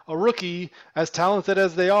on a rookie. As talented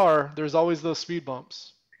as they are, there's always those speed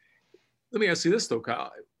bumps. Let me ask you this, though,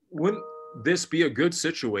 Kyle. Wouldn't this be a good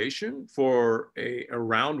situation for a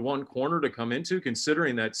round 1 corner to come into,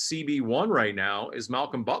 considering that CB1 right now is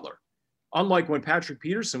Malcolm Butler? Unlike when Patrick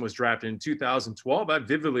Peterson was drafted in 2012, I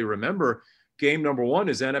vividly remember game number 1,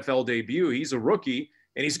 his NFL debut. He's a rookie.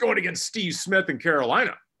 and he's going against Steve Smith in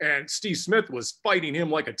Carolina. And Steve Smith was fighting him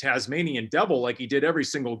like a Tasmanian devil, like he did every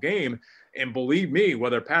single game. And believe me,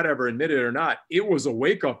 whether Pat ever admitted it or not, it was a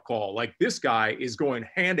wake-up call. Like, this guy is going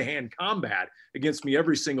hand-to-hand combat against me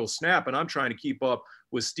every single snap, and I'm trying to keep up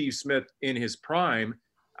with Steve Smith in his prime.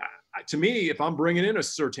 To me, if I'm bringing in a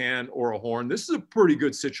Surtain or a Horn, this is a pretty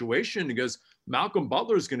good situation because Malcolm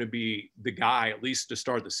Butler is going to be the guy, at least to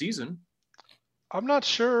start the season. I'm not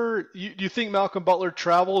sure. You think Malcolm Butler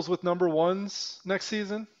travels with number ones next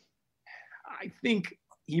season? I think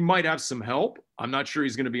he might have some help. I'm not sure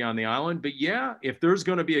he's going to be on the island, but yeah, if there's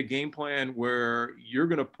going to be a game plan where you're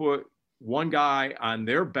going to put one guy on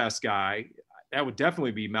their best guy, that would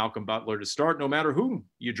definitely be Malcolm Butler to start, no matter who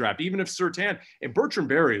you draft, even if Surtain. And Bertrand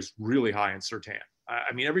Berry is really high in Surtain.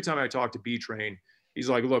 I mean, every time I talk to B-Train, he's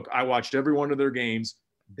like, look, I watched every one of their games.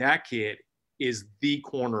 That kid is the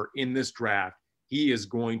corner in this draft. He is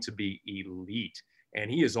going to be elite,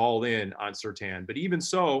 and he is all in on Surtain. But even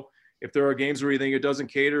so, if there are games where you think it doesn't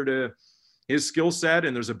cater to his skill set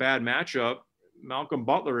and there's a bad matchup, Malcolm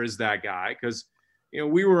Butler is that guy. Because, you know,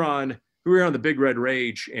 we were on the Big Red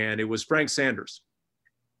Rage, and it was Frank Sanders.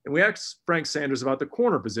 And we asked Frank Sanders about the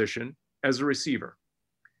corner position as a receiver.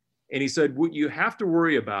 And he said, what you have to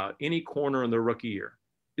worry about any corner in their rookie year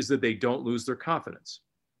is that they don't lose their confidence,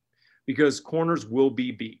 because corners will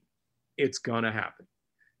be beat. It's going to happen.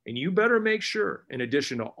 And you better make sure, in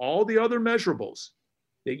addition to all the other measurables,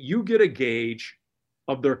 that you get a gauge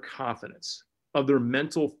of their confidence, of their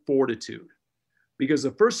mental fortitude. Because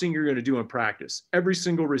the first thing you're going to do in practice, every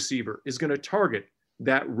single receiver is going to target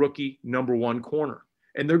that rookie number one corner,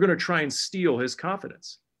 and they're going to try and steal his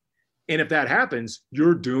confidence. And if that happens,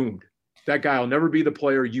 you're doomed. That guy will never be the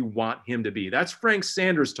player you want him to be. That's Frank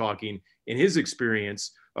Sanders talking in his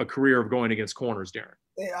experience, a career of going against corners, Darren.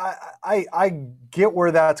 I get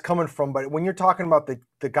where that's coming from, but when you're talking about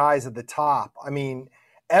the guys at the top, I mean,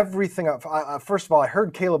 everything. First of all, I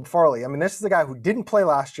heard Caleb Farley. I mean, this is the guy who didn't play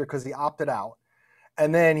last year because he opted out.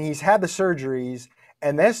 And then he's had the surgeries,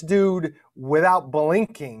 and this dude, without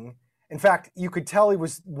blinking, in fact, you could tell he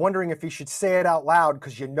was wondering if he should say it out loud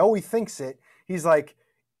because you know he thinks it. He's like,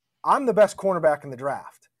 I'm the best cornerback in the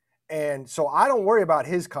draft. And so I don't worry about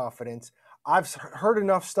his confidence. I've heard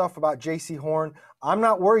enough stuff about J.C. Horn. I'm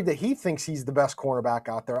not worried that he thinks he's the best cornerback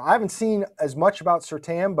out there. I haven't seen as much about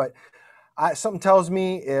Surtain, but something tells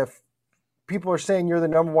me if people are saying you're the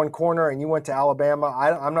number one corner and you went to Alabama,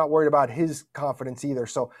 I'm not worried about his confidence either.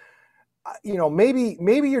 So, you know, maybe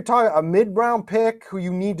you're talking a mid-round pick who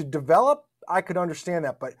you need to develop. I could understand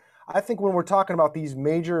that. But I think when we're talking about these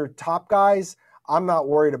major top guys, I'm not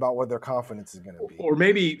worried about what their confidence is going to be. Or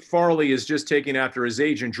maybe Farley is just taking after his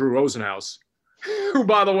agent, Drew Rosenhaus, who,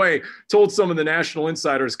 by the way, told some of the national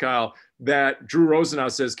insiders, Kyle, that Drew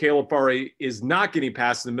Rosenhaus says Caleb Farley is not getting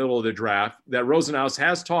past the middle of the draft, that Rosenhaus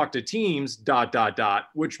has talked to teams, ...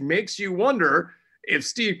 which makes you wonder if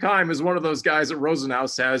Steve Keim is one of those guys that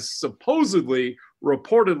Rosenhaus has supposedly,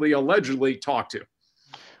 reportedly, allegedly talked to.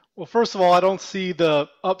 Well, first of all, I don't see the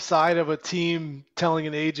upside of a team telling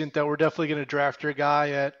an agent that we're definitely going to draft your guy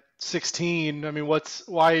at 16. I mean,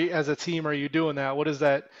 why as a team are you doing that? What does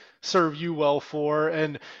that serve you well for?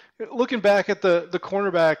 And looking back at the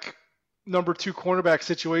cornerback, number 2 cornerback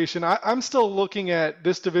situation, I'm still looking at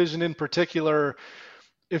this division in particular.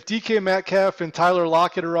 If DK Metcalf and Tyler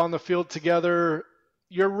Lockett are on the field together,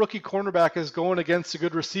 your rookie cornerback is going against a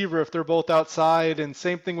good receiver if they're both outside. And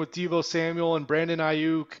same thing with Deebo Samuel and Brandon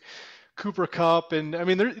Ayuk, Cooper Kupp. And I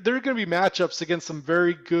mean, there are going to be matchups against some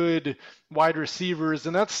very good wide receivers.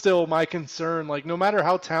 And that's still my concern. Like, no matter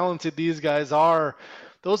how talented these guys are,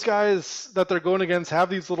 those guys that they're going against have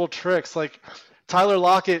these little tricks. Like, Tyler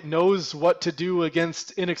Lockett knows what to do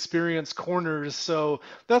against inexperienced corners. So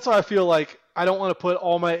that's why I feel like I don't want to put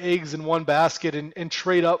all my eggs in one basket and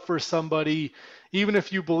trade up for somebody, even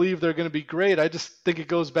if you believe they're going to be great. I just think it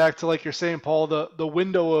goes back to, like you're saying, Paul, the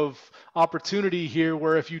window of opportunity here,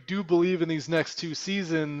 where if you do believe in these next 2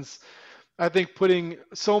 seasons, I think putting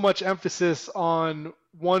so much emphasis on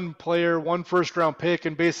one player, one first-round pick,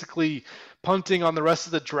 and basically punting on the rest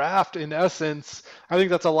of the draft, in essence, I think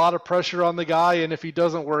that's a lot of pressure on the guy. And if he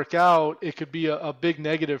doesn't work out, it could be a big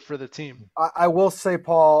negative for the team. I will say,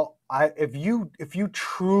 Paul, if you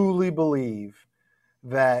truly believe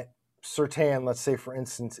that Surtain, let's say, for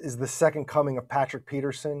instance, is the second coming of Patrick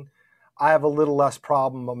Peterson, I have a little less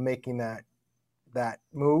problem of making that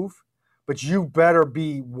move. But you better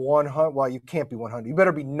be 100. Well, you can't be 100. You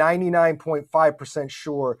better be 99.5%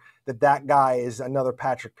 sure that guy is another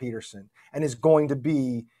Patrick Peterson and is going to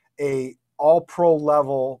be a all-pro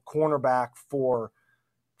level cornerback for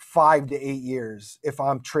 5 to 8 years if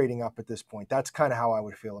I'm trading up at this point. That's kind of how I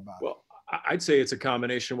would feel about it. Well, I'd say it's a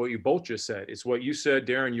combination of what you both just said. It's what you said,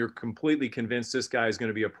 Darren. You're completely convinced this guy is going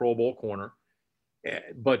to be a Pro Bowl corner.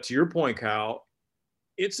 But to your point, Kyle,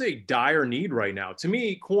 it's a dire need right now. To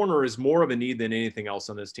me, corner is more of a need than anything else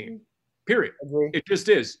on this team, period. It just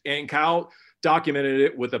is. And Kyle documented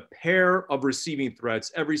it with a pair of receiving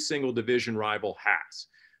threats every single division rival has.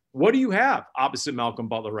 What do you have opposite Malcolm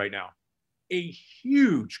Butler right now? A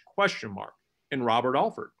huge question mark in Robert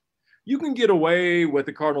Alford. You can get away with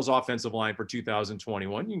the Cardinals offensive line for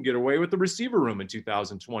 2021. You can get away with the receiver room in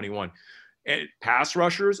 2021. And pass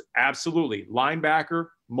rushers, absolutely. Linebacker,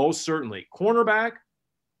 most certainly. Cornerback,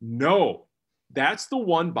 no. That's the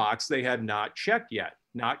one box they have not checked yet,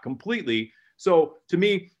 not completely. So to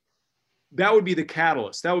me, that would be the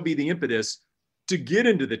catalyst. That would be the impetus to get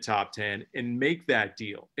into the top 10 and make that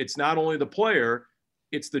deal. It's not only the player,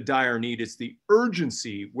 it's the dire need. It's the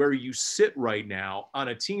urgency where you sit right now on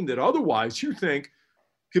a team that otherwise you think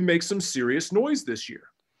can make some serious noise this year.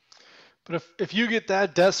 But if you get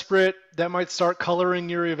that desperate, that might start coloring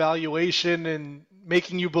your evaluation and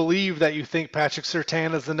making you believe that you think Patrick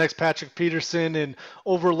Surtain is the next Patrick Peterson and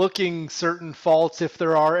overlooking certain faults if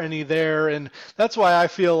there are any there. And that's why I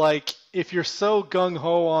feel like if you're so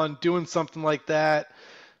gung-ho on doing something like that,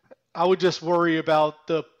 I would just worry about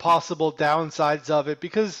the possible downsides of it,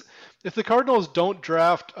 because if the Cardinals don't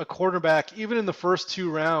draft a quarterback, even in the first 2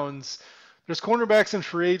 rounds, there's cornerbacks in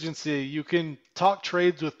free agency. You can talk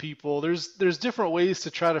trades with people. There's different ways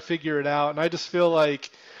to try to figure it out. And I just feel like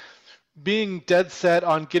being dead set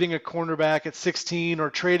on getting a cornerback at 16 or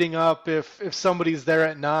trading up if somebody's there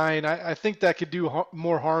at 9, I think that could do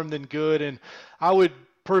more harm than good. And I would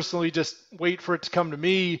personally just wait for it to come to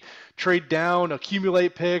me, trade down,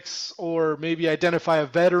 accumulate picks, or maybe identify a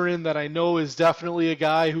veteran that I know is definitely a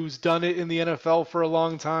guy who's done it in the NFL for a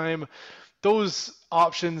long time. Those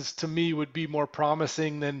options to me would be more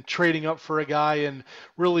promising than trading up for a guy and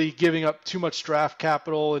really giving up too much draft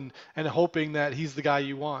capital and hoping that he's the guy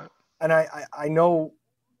you want. And I know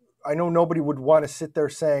nobody would want to sit there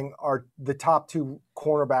saying the top 2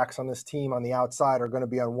 cornerbacks on this team on the outside are going to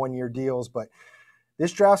be on 1-year deals, but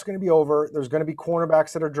this draft's going to be over. There's going to be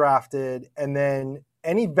cornerbacks that are drafted, and then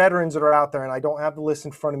any veterans that are out there, and I don't have the list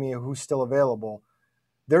in front of me of who's still available,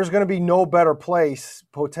 there's going to be no better place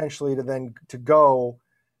potentially to go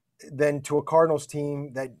than to a Cardinals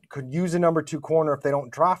team that could use a number 2 corner if they don't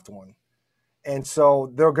draft one. And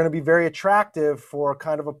so they're going to be very attractive for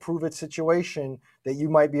kind of a prove-it situation that you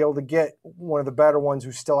might be able to get one of the better ones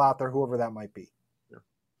who's still out there, whoever that might be. Yeah.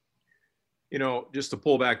 You know, just to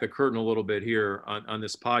pull back the curtain a little bit here on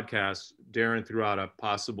this podcast, Darren threw out a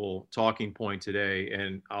possible talking point today,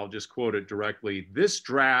 and I'll just quote it directly. This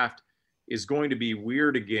draft is going to be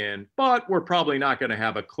weird again, but we're probably not going to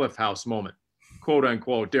have a Cliff House moment, quote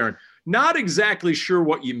unquote. Darren, not exactly sure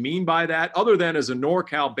what you mean by that, other than as a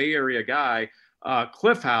NorCal Bay Area guy,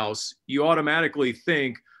 Cliff House, you automatically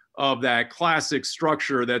think of that classic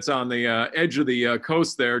structure that's on the edge of the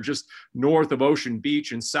coast there, just north of Ocean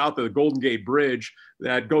Beach and south of the Golden Gate Bridge,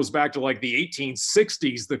 that goes back to like the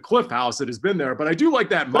 1860s, the Cliff House that has been there. But I do like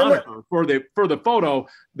that moniker for the photo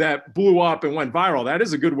that blew up and went viral. That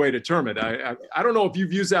is a good way to term it. I don't know if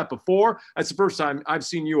you've used that before. That's the first time I've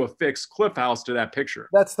seen you affix Cliff House to that picture.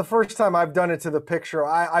 That's the first time I've done it to the picture.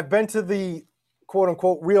 I've been to the quote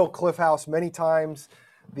unquote real Cliff House many times.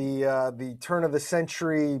 The turn of the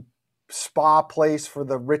century spa place for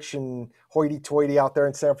the rich and hoity-toity out there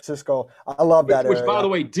in San Francisco. I love that area. Which, by the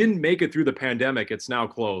way, didn't make it through the pandemic. It's now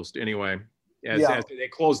closed anyway. As they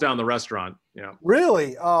closed down the restaurant. Yeah.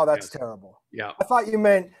 Really? Oh, that's terrible. Yeah. I thought you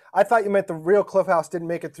meant the real Cliff House didn't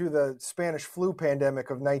make it through the Spanish flu pandemic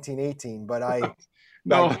of 1918, but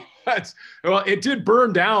No, it did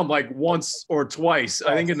burn down like once or twice.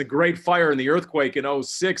 I think in the Great Fire and the earthquake in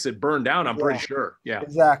 2006, it burned down. I'm pretty sure. Yeah,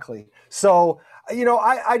 exactly. So, I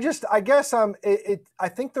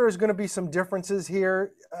think there's going to be some differences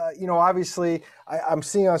here. Obviously I'm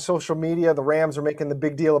seeing on social media, the Rams are making the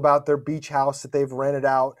big deal about their beach house that they've rented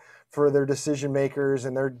out for their decision makers.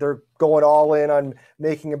 And they're going all in on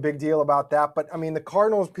making a big deal about that. But I mean, the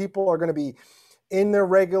Cardinals people are going to be in their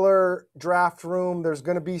regular draft room. There's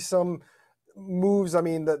going to be some moves. I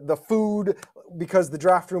mean, the food, because the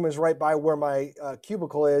draft room is right by where my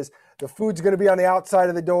cubicle is, the food's going to be on the outside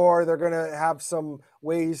of the door. They're going to have some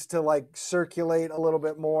ways to like circulate a little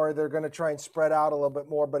bit more. They're going to try and spread out a little bit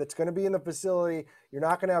more, but it's going to be in the facility. You're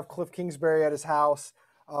not going to have Cliff Kingsbury at his house.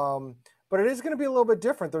 But it is going to be a little bit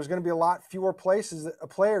different. There's going to be a lot fewer players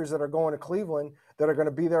that are going to Cleveland that are going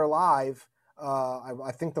to be there live.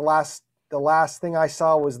 I think the last the last thing I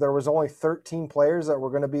saw was there was only 13 players that were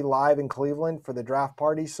going to be live in Cleveland for the draft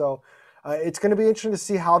party. So it's going to be interesting to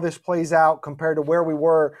see how this plays out compared to where we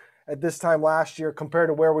were at this time last year compared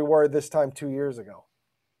to where we were this time 2 years ago.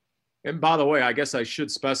 And by the way, I guess I should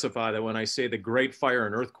specify that when I say the Great Fire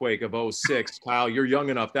and Earthquake of 06, Kyle, you're young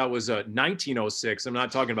enough. That was 1906. I'm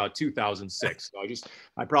not talking about 2006. So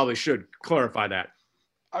I probably should clarify that.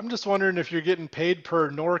 I'm just wondering if you're getting paid per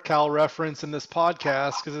NorCal reference in this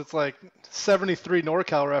podcast, because it's like 73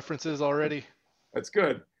 NorCal references already. That's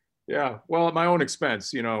good. Yeah. Well, at my own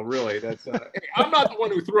expense, really. That's. Hey, I'm not the one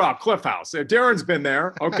who threw out Cliff House. Darren's been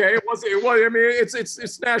there. Okay. It was. I mean,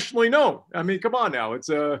 it's nationally known. I mean, come on now. It's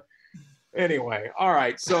Anyway, all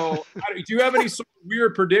right. So, do you have any sort of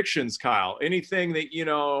weird predictions, Kyle? Anything that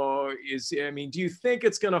do you think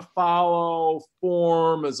it's going to follow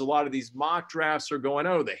form as a lot of these mock drafts are going?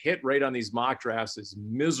 Oh, the hit rate on these mock drafts is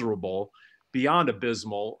miserable, beyond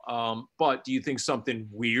abysmal. But do you think something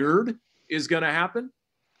weird is going to happen?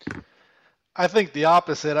 I think the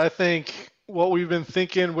opposite. I think what we've been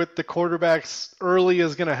thinking with the quarterbacks early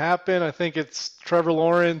is going to happen. I think it's Trevor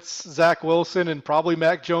Lawrence, Zach Wilson, and probably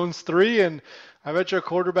Mac Jones 3. And I bet your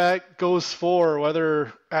quarterback goes 4,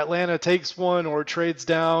 whether Atlanta takes one or trades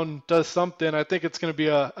down, does something. I think it's going to be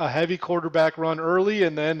a heavy quarterback run early.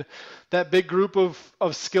 And then that big group of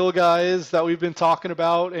skill guys that we've been talking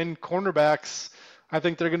about and cornerbacks, I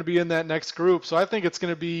think they're going to be in that next group. So I think it's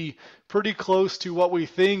going to be pretty close to what we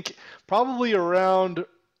think, probably around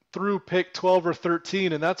through pick 12 or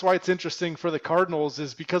 13. And that's why it's interesting for the Cardinals,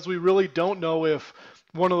 is because we really don't know if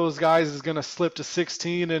one of those guys is going to slip to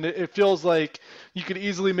 16. And it feels like you could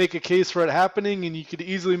easily make a case for it happening, and you could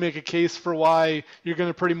easily make a case for why you're going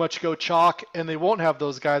to pretty much go chalk and they won't have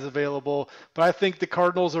those guys available. But I think the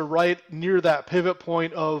Cardinals are right near that pivot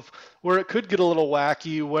point of where it could get a little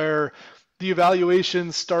wacky, where the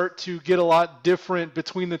evaluations start to get a lot different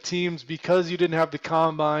between the teams because you didn't have the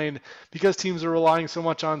combine, because teams are relying so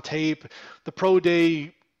much on tape. The pro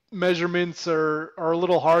day measurements are a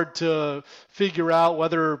little hard to figure out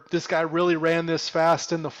whether this guy really ran this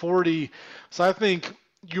fast in the 40. So I think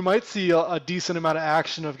you might see a decent amount of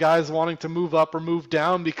action of guys wanting to move up or move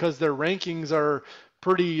down because their rankings are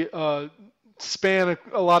pretty span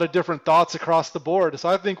a lot of different thoughts across the board. So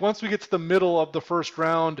I think once we get to the middle of the first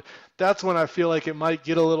round, that's when I feel like it might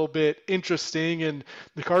get a little bit interesting, and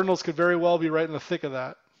the Cardinals could very well be right in the thick of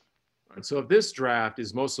that. So if this draft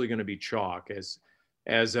is mostly going to be chalk,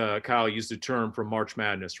 as Kyle used a term from March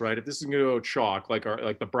Madness, right? If this is going to go chalk, like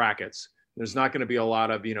the brackets, there's not going to be a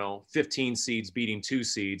lot of 15 seeds beating 2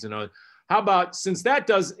 seeds, and how about, since that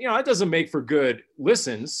doesn't make for good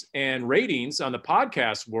listens and ratings on the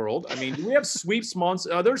podcast world? I mean, do we have sweeps months?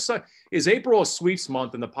 Is April a sweeps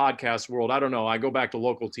month in the podcast world? I don't know. I go back to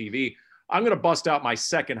local TV. I'm going to bust out my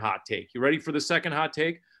second hot take. You ready for the second hot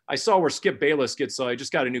take? I saw where Skip Bayless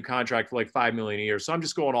just got a new contract for like $5 million a year. So I'm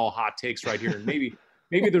just going all hot takes right here. And maybe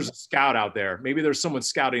there's a scout out there. Maybe there's someone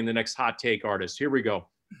scouting the next hot take artist. Here we go.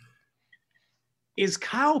 Is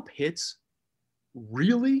Kyle Pitts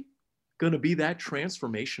really going to be that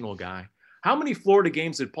transformational guy? How many Florida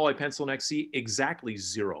games did Paulie Pencilneck see? Exactly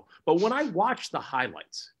 0. But when I watch the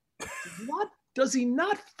highlights, does he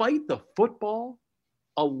not fight the football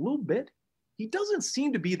a little bit? He doesn't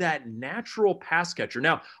seem to be that natural pass catcher.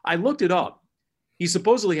 Now, I looked it up. He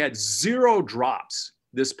supposedly had 0 drops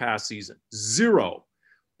this past season. 0.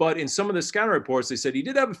 But in some of the scouting reports, they said he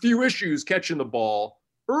did have a few issues catching the ball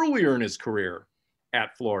earlier in his career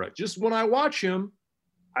at Florida. Just when I watch him,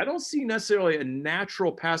 I don't see necessarily a natural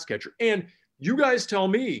pass catcher. And you guys tell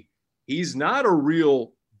me, he's not a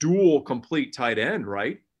real dual complete tight end,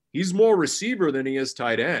 right? He's more receiver than he is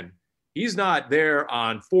tight end. He's not there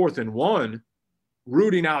on 4th and 1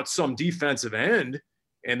 rooting out some defensive end,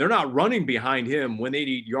 and they're not running behind him when they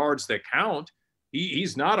need yards that count.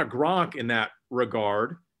 He's not a Gronk in that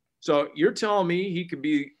regard. So you're telling me he could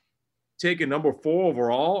be taken number 4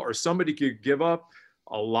 overall, or somebody could give up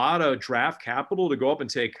a lot of draft capital to go up and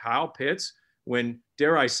take Kyle Pitts when,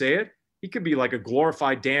 dare I say it, he could be like a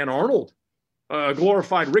glorified Dan Arnold, a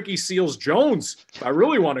glorified Ricky Seals-Jones, if I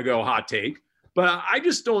really want to go hot take. But I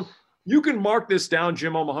just don't – you can mark this down,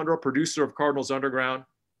 Jim Alejandro, producer of Cardinals Underground.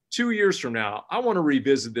 2 years from now, I want to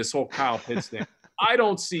revisit this whole Kyle Pitts thing. I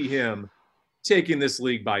don't see him taking this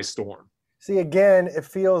league by storm. See, again, it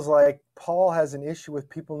feels like Paul has an issue with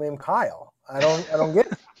people named Kyle. I don't get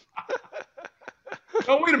it.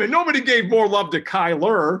 Oh, wait a minute. Nobody gave more love to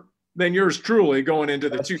Kyler than yours truly going into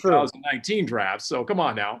the 2019 draft. So come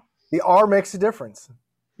on now. The R makes a difference.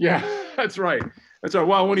 Yeah, that's right. That's right.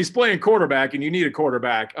 Well, when he's playing quarterback and you need a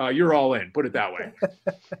quarterback, you're all in. Put it that way.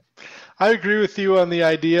 I agree with you on the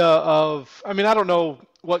idea of, I mean, I don't know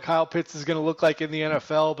what Kyle Pitts is going to look like in the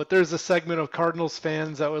NFL, but there's a segment of Cardinals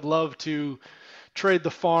fans that would love to trade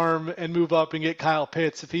the farm and move up and get Kyle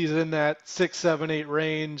Pitts if he's in that 6, 7, 8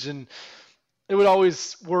 range. And it would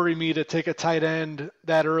always worry me to take a tight end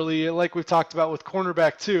that early, like we've talked about with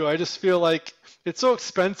cornerback too. I just feel like it's so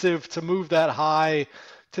expensive to move that high,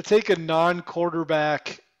 to take a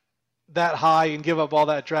non-quarterback that high and give up all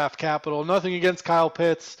that draft capital. Nothing against Kyle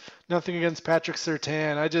Pitts, nothing against Patrick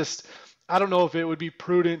Surtain. I don't know if it would be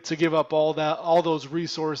prudent to give up all those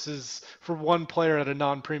resources for one player at a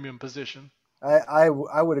non-premium position. I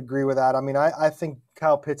would agree with that. I mean, I think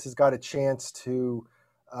Kyle Pitts has got a chance to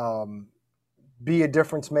be a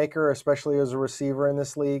difference maker, especially as a receiver in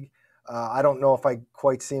this league. I don't know if I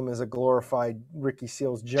quite see him as a glorified Ricky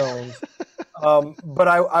Seals-Jones. But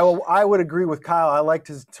I would agree with Kyle. I liked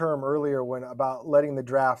his term earlier about letting the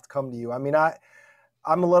draft come to you. I mean,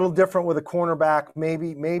 I'm a little different with a cornerback.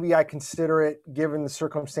 Maybe I consider it given the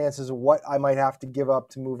circumstances of what I might have to give up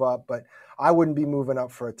to move up, but I wouldn't be moving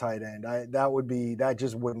up for a tight end. That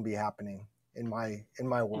just wouldn't be happening in my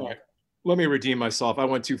world. Right. Let me redeem myself. I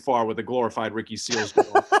went too far with the glorified Ricky Seals.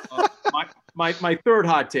 My third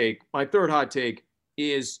hot take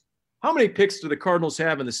is, how many picks do the Cardinals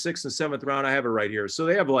have in the 6th and 7th round? I have it right here. So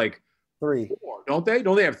they have like 3, 4, don't they?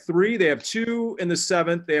 Don't they have 3? They have 2 in the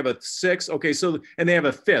 7th. They have a 6. Okay, and they have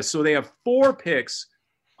a 5th. So they have 4 picks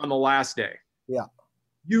on the last day. Yeah.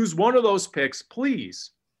 Use one of those picks,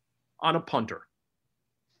 please, on a punter.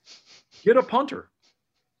 Get a punter.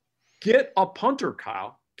 Get a punter,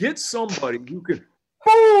 Kyle. Get somebody who could,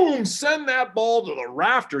 boom, send that ball to the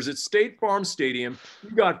rafters at State Farm Stadium.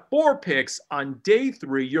 You got 4 picks on day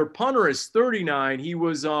 3. Your punter is 39. He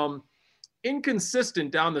was inconsistent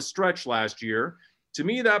down the stretch last year. To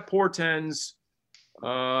me, that portends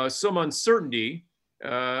some uncertainty.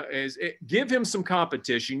 Give him some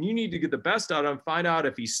competition. You need to get the best out of him, find out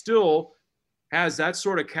if he still has that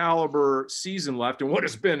sort of caliber season left and what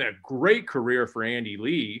has been a great career for Andy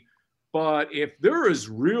Lee. But if there is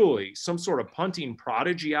really some sort of punting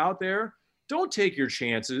prodigy out there, don't take your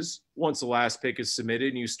chances once the last pick is submitted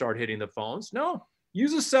and you start hitting the phones. No,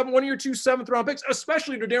 use one of your 2 7th-round picks,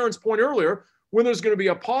 especially to Darren's point earlier, when there's going to be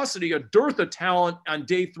a paucity, a dearth of talent on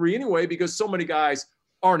day 3 anyway, because so many guys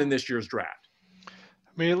aren't in this year's draft. I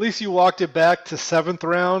mean, at least you walked it back to 7th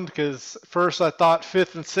round, because first I thought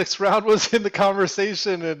 5th and 6th round was in the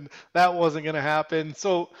conversation, and that wasn't going to happen.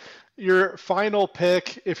 So your final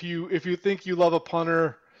pick, if you think you love a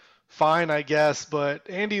punter, fine, I guess, but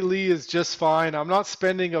Andy Lee is just fine. I'm not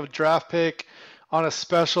spending a draft pick on a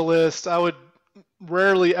specialist. I would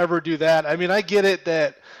rarely ever do that. I mean, I get it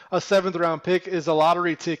that a 7th-round pick is a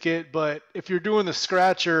lottery ticket, but if you're doing the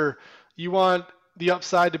scratcher, you want the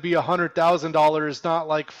upside to be $100,000, not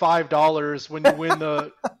like $5 when you win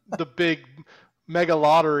the big mega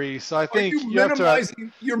lottery. So I think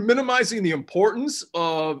you're minimizing the importance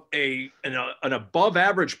of an above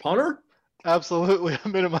average punter. Absolutely,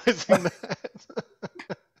 I'm minimizing that.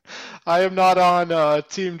 I am not on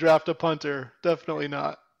team draft a punter. Definitely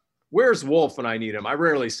not. Where's Wolf when I need him? I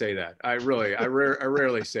rarely say that. I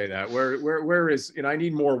rarely say that. Where is, I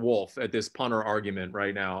need more Wolf at this punter argument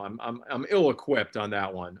right now. I'm ill-equipped on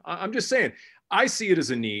that one. I'm just saying, I see it as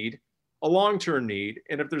a need, a long-term need,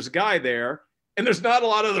 and if there's a guy there, and there's not a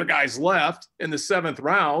lot of other guys left in the 7th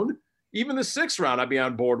round, even the 6th round I'd be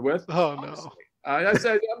on board with. Oh, no.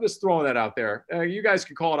 I'm just throwing that out there. You guys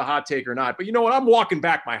can call it a hot take or not, but you know what? I'm walking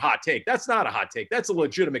back my hot take. That's not a hot take. That's a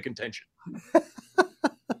legitimate contention.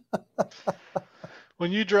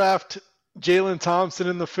 When you draft Jalen Thompson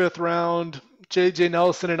in the 5th round, J.J.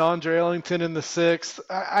 Nelson and Andre Ellington in the 6th,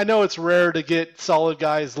 I know it's rare to get solid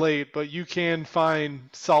guys late, but you can find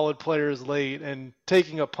solid players late, and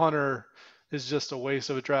taking a punter is just a waste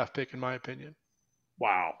of a draft pick, in my opinion.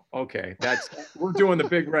 Wow. Okay. We're doing the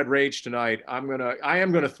big red rage tonight. I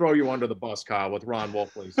am gonna throw you under the bus, Kyle, with Ron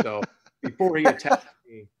Wolfley. So before he attacks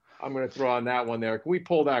me, I'm gonna throw on that one there. Can we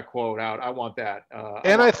pull that quote out? I want that.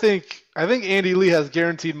 I think Andy Lee has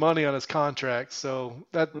guaranteed money on his contract, so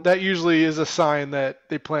that usually is a sign that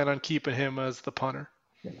they plan on keeping him as the punter.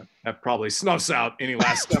 Yeah, that probably snuffs out any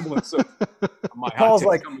last semblance of my hot Paul's take.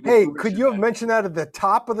 like, hey, could you have mentioned that at the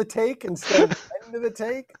top of the take instead of the end of the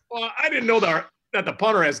take? Well, I didn't know that the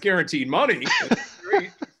punter has guaranteed money.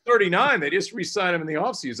 39, they just re-signed him in the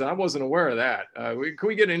offseason. I wasn't aware of that. Can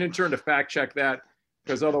we get an intern to fact check that?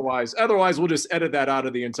 Because otherwise we'll just edit that out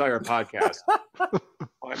of the entire podcast.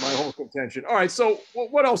 my whole contention. All right, so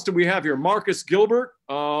what else do we have here? Marcus Gilbert.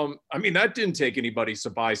 I mean, that didn't take anybody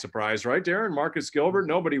by surprise, right, Darren? Marcus Gilbert.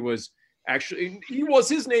 Nobody was actually.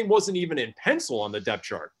 His name wasn't even in pencil on the depth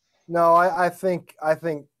chart. No, I think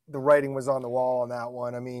the writing was on the wall on that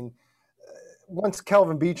one. I mean, once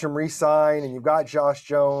Kelvin Beachum re-signed and you've got Josh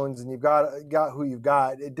Jones and you've got who you've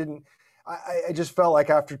got, it didn't. I just felt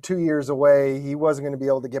like after 2 years away, he wasn't going to be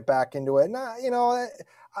able to get back into it. And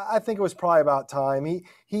I think it was probably about time.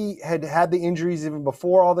 He had the injuries even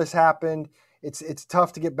before all this happened. It's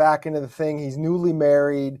tough to get back into the thing. He's newly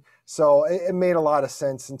married, so it made a lot of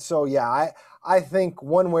sense. And so I think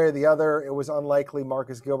one way or the other, it was unlikely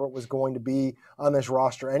Marcus Gilbert was going to be on this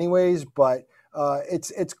roster anyways. But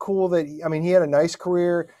it's cool that he had a nice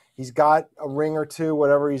career. He's got a ring or two,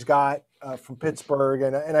 whatever he's got from Pittsburgh,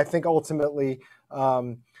 and I think ultimately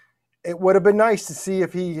it would have been nice to see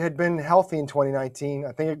if he had been healthy in 2019.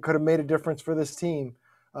 I think it could have made a difference for this team,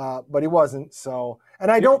 but he wasn't. So,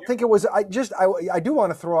 and I don't think it was. I do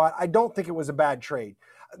want to throw out. I don't think it was a bad trade.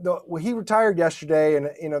 He retired yesterday, and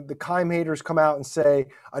the Keim haters come out and say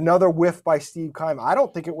another whiff by Steve Keim. I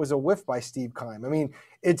don't think it was a whiff by Steve Keim. I mean,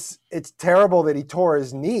 it's terrible that he tore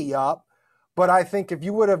his knee up, but I think if he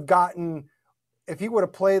would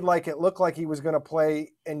have played like it looked like he was going to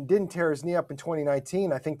play and didn't tear his knee up in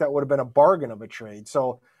 2019, I think that would have been a bargain of a trade.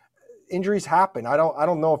 So injuries happen. I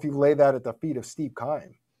don't know if you lay that at the feet of Steve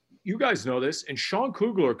Keim. You guys know this, and Sean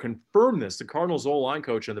Kugler confirmed this, the Cardinals O-line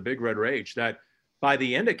coach on the Big Red Rage, that by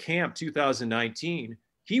the end of camp 2019,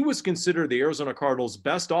 he was considered the Arizona Cardinals'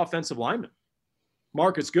 best offensive lineman,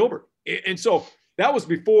 Marcus Gilbert. And so that was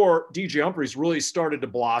before DJ Humphries really started to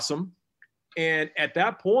blossom. And at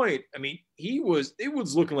that point, I mean, it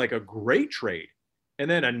was looking like a great trade. And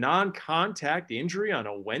then a non-contact injury on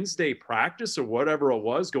a Wednesday practice or whatever it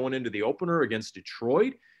was going into the opener against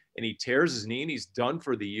Detroit, and he tears his knee and he's done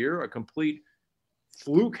for the year, a complete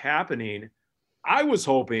fluke happening. I was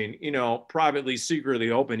hoping, privately, secretly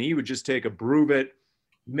hoping he would just take a prove-it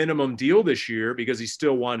minimum deal this year because he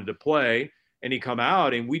still wanted to play, and he'd come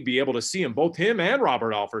out and we'd be able to see him, both him and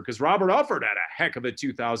Robert Alford, because Robert Alford had a heck of a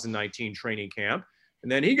 2019 training camp,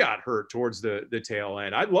 and then he got hurt towards the tail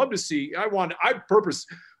end. I'd love to see.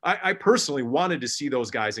 I personally wanted to see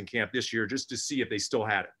those guys in camp this year just to see if they still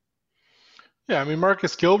had it. Yeah, I mean,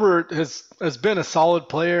 Marcus Gilbert has been a solid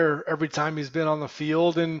player every time he's been on the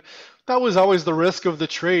field, and that was always the risk of the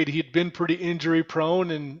trade. He'd been pretty injury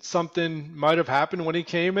prone, and something might have happened when he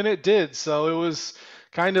came, and it did. So it was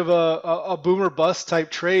kind of a boomer bust type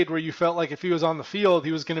trade where you felt like if he was on the field,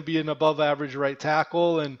 he was going to be an above average right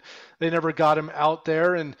tackle, and they never got him out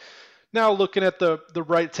there. And now looking at the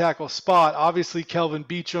right tackle spot, obviously Kelvin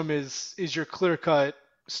Beachum is your clear cut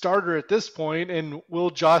starter at this point, and will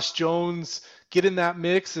Josh Jones get in that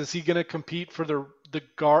mix? Is he going to compete for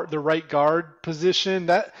the right guard position?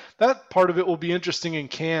 That part of it will be interesting in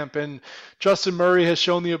camp. And Justin Murray has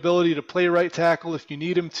shown the ability to play right tackle if you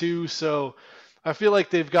need him to. So I feel like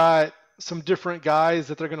they've got some different guys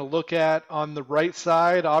that they're going to look at on the right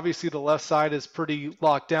side. Obviously the left side is pretty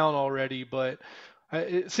locked down already, but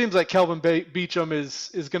it seems like Kelvin Beachum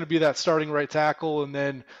is going to be that starting right tackle, and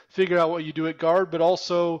then figure out what you do at guard, but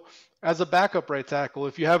also as a backup right tackle.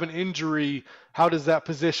 If you have an injury, how does that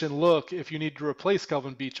position look if you need to replace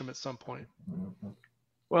Kelvin Beachum at some point?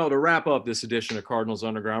 Well, to wrap up this edition of Cardinals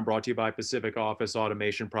Underground, brought to you by Pacific Office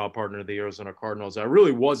Automation, proud partner of the Arizona Cardinals. I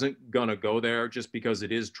really wasn't going to go there just because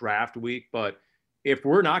it is draft week, but if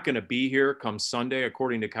we're not going to be here come Sunday,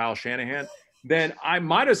 according to Kyle Shanahan, then I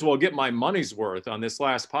might as well get my money's worth on this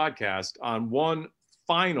last podcast on one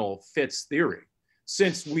final Fitz theory.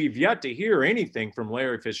 Since we've yet to hear anything from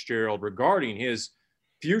Larry Fitzgerald regarding his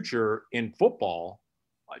future in football,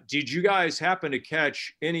 did you guys happen to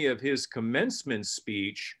catch any of his commencement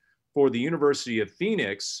speech for the University of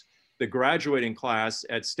Phoenix, the graduating class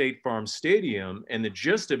at State Farm Stadium? And the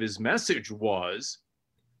gist of his message was,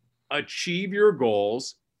 achieve your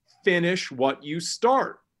goals, finish what you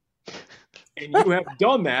start. And you have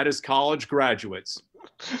done that as college graduates.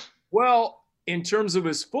 Well, in terms of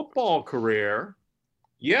his football career,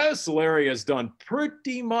 yes, Larry has done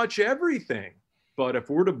pretty much everything. But if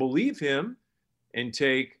we're to believe him and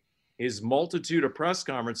take his multitude of press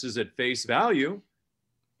conferences at face value,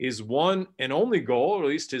 his one and only goal, or at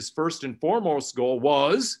least his first and foremost goal,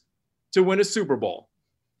 was to win a Super Bowl.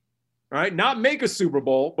 All right? Not make a Super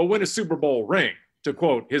Bowl, but win a Super Bowl ring, to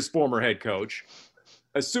quote his former head coach.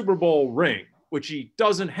 A Super Bowl ring, which he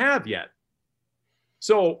doesn't have yet.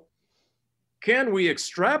 So can we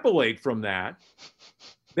extrapolate from that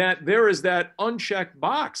there is that unchecked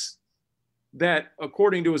box that,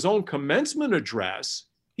 according to his own commencement address,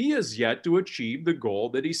 he has yet to achieve the goal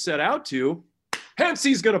that he set out to. Hence,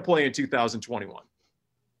 he's going to play in 2021.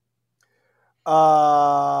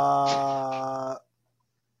 I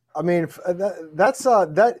mean,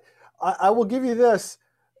 I will give you this.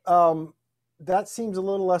 That seems a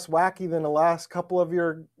little less wacky than the last couple of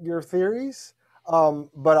your theories.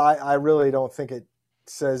 But I really don't think it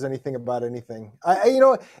says anything about anything.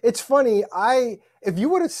 It's funny. If you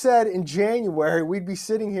would have said in January, we'd be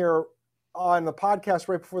sitting here on the podcast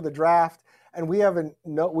right before the draft, and we didn't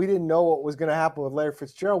know what was going to happen with Larry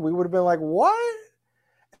Fitzgerald, we would have been like, what?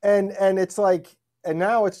 And it's like, and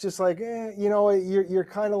now it's just like, you're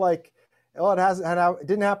kind of like, oh, it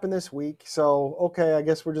didn't happen this week. So, okay, I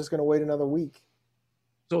guess we're just going to wait another week.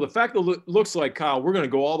 So the fact that looks like, Kyle, we're going to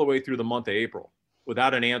go all the way through the month of April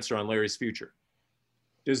without an answer on Larry's future.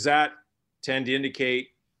 Does that tend to indicate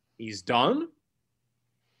he's done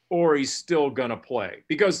or he's still going to play?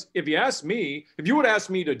 Because if you would ask me,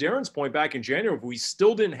 to Darren's point back in January, if we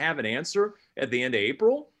still didn't have an answer at the end of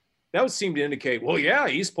April, that would seem to indicate, well, yeah,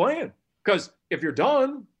 he's playing. Because if you're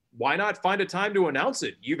done, why not find a time to announce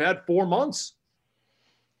it? You've had 4 months.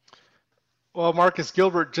 Well, Marcus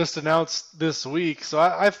Gilbert just announced this week, so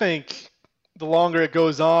I think the longer it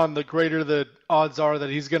goes on, the greater the odds are that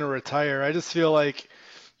he's going to retire. I just feel like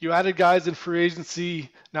you added guys in free agency.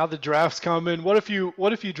 Now the draft's coming. What if you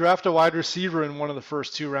draft a wide receiver in one of the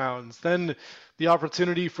first 2 rounds? Then the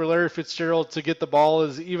opportunity for Larry Fitzgerald to get the ball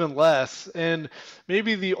is even less. And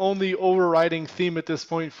maybe the only overriding theme at this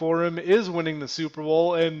point for him is winning the Super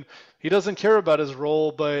Bowl, and he doesn't care about his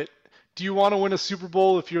role. But do you want to win a Super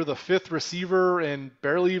Bowl if you're the 5th receiver and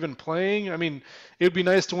barely even playing? I mean, it would be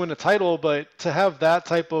nice to win a title, but to have that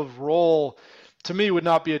type of role, to me, would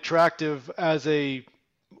not be attractive as a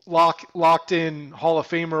locked in Hall of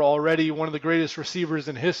Famer already, one of the greatest receivers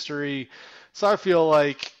in history. So I feel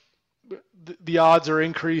like the odds are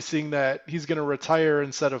increasing that he's going to retire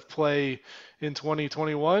instead of play in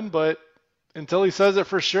 2021. But until he says it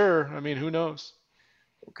for sure, I mean, who knows?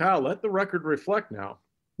 Well, Kyle, let the record reflect now.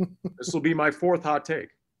 This will be my 4th hot take.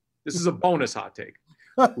 This is a bonus hot take.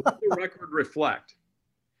 Let the record reflect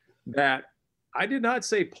that I did not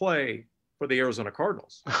say play for the Arizona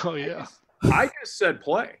Cardinals. Oh, yeah. I just said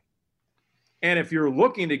play. And if you're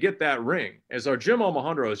looking to get that ring, as our Jim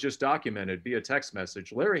Almohandro has just documented via text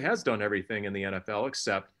message, Larry has done everything in the NFL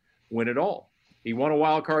except win it all. He won a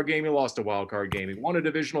wild card game. He lost a wild card game. He won a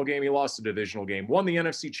divisional game. He lost a divisional game. Won the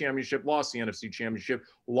NFC Championship. Lost the NFC Championship.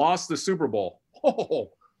 Lost the Super Bowl. Oh,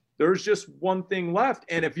 there's just one thing left.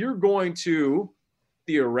 And if you're going to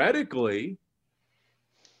theoretically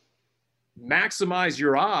maximize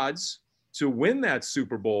your odds to win that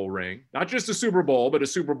Super Bowl ring, not just a Super Bowl, but a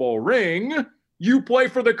Super Bowl ring, you play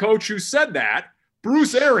for the coach who said that,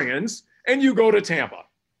 Bruce Arians, and you go to Tampa.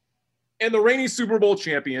 And the reigning Super Bowl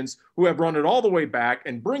champions who have run it all the way back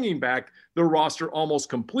and bringing back their roster almost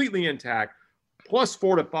completely intact, plus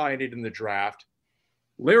fortifying it in the draft.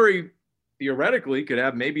 Larry theoretically could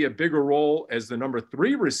have maybe a bigger role as the number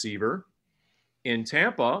 3 receiver in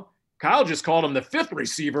Tampa. Kyle just called him the 5th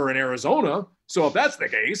receiver in Arizona. So if that's the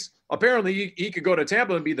case, apparently he could go to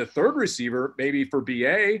Tampa and be the 3rd receiver, maybe for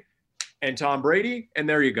BA and Tom Brady, and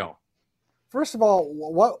there you go. First of all,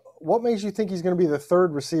 what makes you think he's going to be the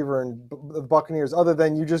 3rd receiver in the Buccaneers, other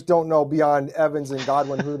than you just don't know beyond Evans and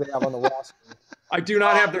Godwin who they have on the roster? I do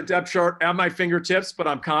not have their depth chart at my fingertips, but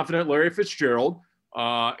I'm confident Larry Fitzgerald,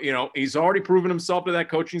 he's already proven himself to that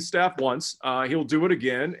coaching staff once. He'll do it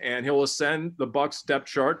again, and he'll ascend the Bucs depth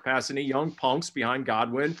chart past any young punks behind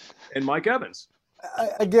Godwin and Mike Evans.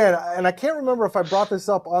 Again, and I can't remember if I brought this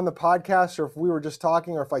up on the podcast or if we were just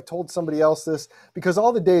talking or if I told somebody else this, because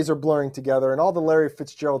all the days are blurring together and all the Larry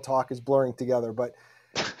Fitzgerald talk is blurring together. But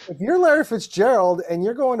if you're Larry Fitzgerald and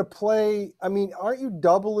you're going to play, I mean, aren't you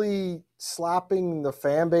doubly slapping the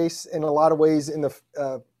fan base in a lot of ways, in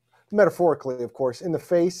the metaphorically, of course, in the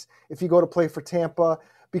face if you go to play for Tampa?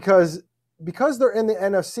 Because they're in the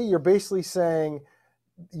NFC, you're basically saying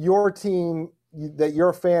your team that you're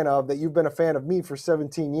a fan of, that you've been a fan of me for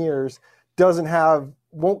 17 years,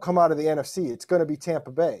 won't come out of the NFC. It's going to be Tampa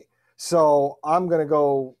Bay. So I'm going to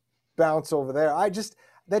go bounce over there.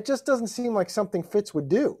 That just doesn't seem like something Fitz would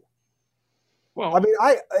do. Well, I mean,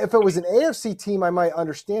 if it was an AFC team, I might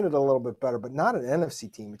understand it a little bit better, but not an NFC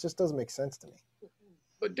team. It just doesn't make sense to me.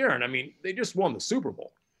 But Darren, I mean, they just won the Super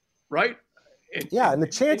Bowl, right? And the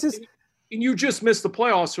chances. And you just missed the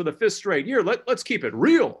playoffs for the 5th straight year. Let's keep it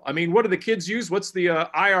real. I mean, what do the kids use? What's the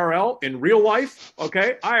IRL in real life?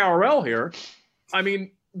 Okay, IRL here. I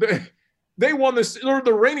mean, they won they're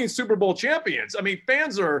the reigning Super Bowl champions. I mean,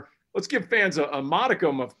 fans are let's give fans a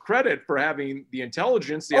modicum of credit for having the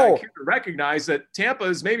intelligence, the IQ to recognize that Tampa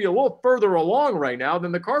is maybe a little further along right now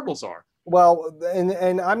than the Cardinals are. Well,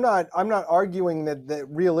 and I'm not arguing that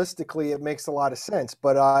realistically it makes a lot of sense,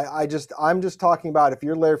 but I'm just talking about if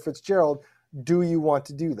you're Larry Fitzgerald, do you want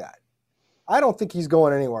to do that? I don't think he's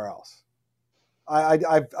going anywhere else.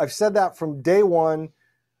 I've said that from day one.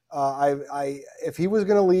 If he was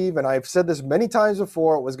going to leave, and I've said this many times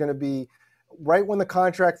before, it was going to be right when the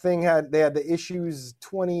contract thing they had the issues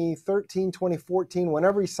 2013, 2014,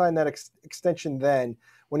 whenever he signed that extension then,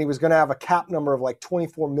 when he was going to have a cap number of like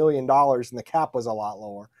 $24 million and the cap was a lot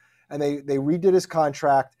lower. And they redid his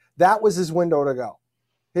contract. That was his window to go.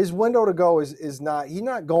 His window to go he's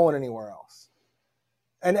not going anywhere else.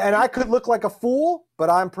 And I could look like a fool, but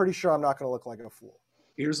I'm pretty sure I'm not going to look like a fool.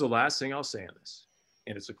 Here's the last thing I'll say on this,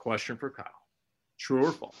 and it's a question for Kyle. True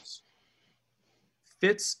or false?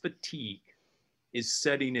 Fitz fatigue is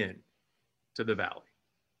setting in to the Valley.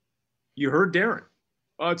 You heard Darren.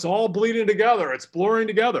 It's all bleeding together. It's blurring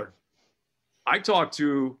together. I talked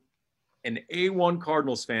to an A1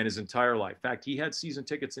 Cardinals fan his entire life. In fact, he had season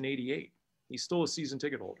tickets in '88. He's still a season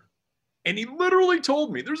ticket holder. And he literally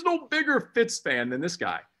told me there's no bigger Fitz fan than this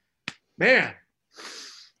guy. Man,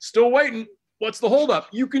 still waiting. What's the holdup?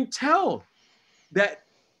 You can tell that,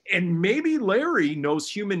 and maybe Larry knows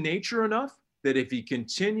human nature enough that if he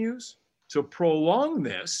continues to prolong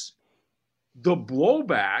this, the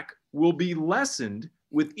blowback will be lessened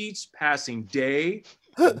with each passing day,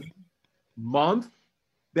 week, month,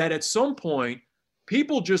 that at some point,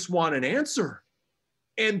 people just want an answer.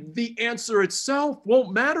 And the answer itself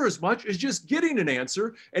won't matter as much as just getting an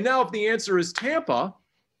answer. And now if the answer is Tampa,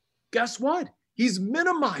 guess what? He's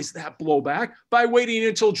minimized that blowback by waiting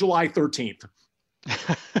until July 13th.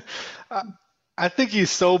 I think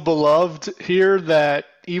he's so beloved here that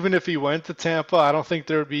even if he went to Tampa, I don't think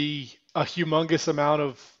there would be a humongous amount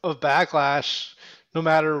of backlash no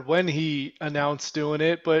matter when he announced doing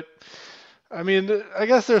it. But I mean, I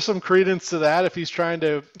guess there's some credence to that if he's trying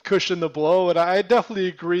to cushion the blow. And I definitely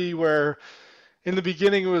agree where in the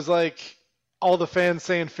beginning it was like all the fans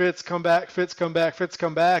saying, Fitz, come back, Fitz, come back, Fitz,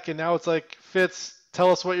 come back. And now it's like, Fitz,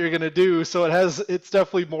 tell us what you're going to do. So it's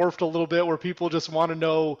definitely morphed a little bit where people just want to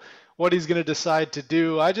know what he's going to decide to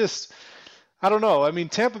do. I don't know. I mean,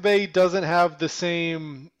 Tampa Bay doesn't have the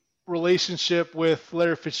same relationship with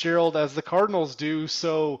Larry Fitzgerald as the Cardinals do.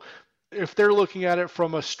 So if they're looking at it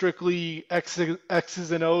from a strictly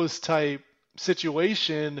X's and O's type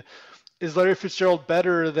situation, is Larry Fitzgerald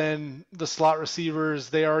better than the slot receivers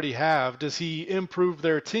they already have? Does he improve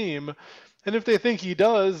their team? And if they think he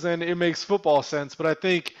does, then it makes football sense. But I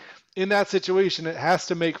think in that situation, it has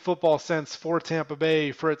to make football sense for Tampa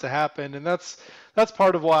Bay for it to happen. And that's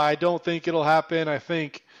part of why I don't think it'll happen. I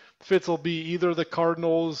think Fitz will be either the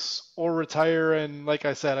Cardinals or retire. And like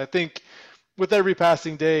I said, I think with every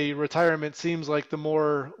passing day, retirement seems like the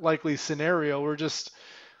more likely scenario. We're just,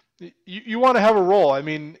 you want to have a role. I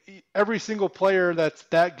mean, every single player that's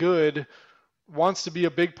that good wants to be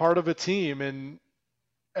a big part of a team. And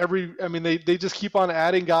they just keep on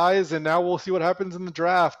adding guys, and now we'll see what happens in the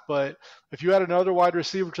draft. But if you add another wide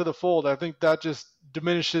receiver to the fold, I think that just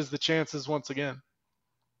diminishes the chances once again.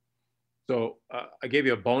 So I gave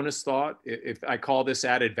you a bonus thought. If I call this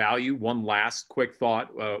added value, one last quick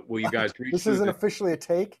thought. Will you guys reach? This isn't officially a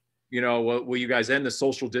take. Will you guys end the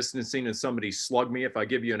social distancing and somebody slug me if I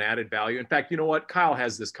give you an added value? In fact, you know what? Kyle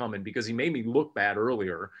has this coming because he made me look bad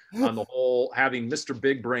earlier on the whole having Mr.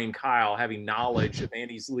 Big Brain Kyle having knowledge of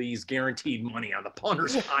Andy Lee's guaranteed money on the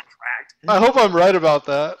punter's contract. I hope I'm right about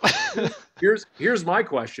that. Here's my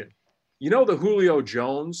question. You know the Julio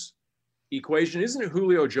Jones equation? Isn't it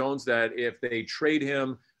Julio Jones that if they trade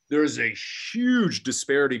him, there's a huge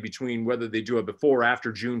disparity between whether they do it before or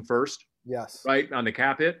after June 1st? Yes. Right, on the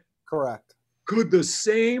cap hit? Correct. Could the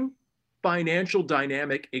same financial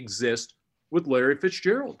dynamic exist with Larry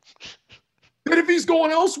Fitzgerald? That if he's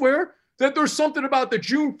going elsewhere, that there's something about the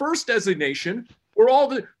June 1st designation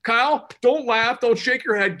where Kyle, don't laugh, don't shake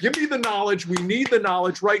your head. Give me the knowledge. We need the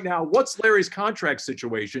knowledge right now. What's Larry's contract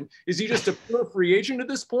situation? Is he just a pure free agent at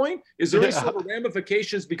this point? Is there any sort of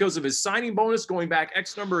ramifications because of his signing bonus going back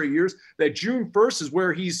X number of years that June 1st is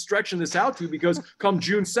where he's stretching this out to because come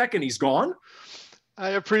June 2nd, he's gone?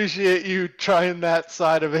 I appreciate you trying that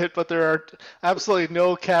side of it, but there are absolutely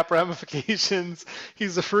no cap ramifications.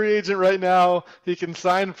 He's a free agent right now. He can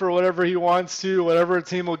sign for whatever he wants to, whatever a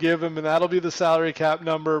team will give him, and that'll be the salary cap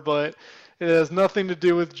number, but it has nothing to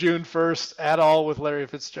do with June 1st at all with Larry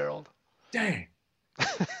Fitzgerald. Dang.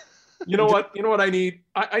 You know what? You know what I need?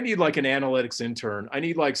 I need like an analytics intern. I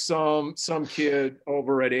need like some kid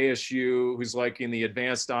over at ASU who's like in the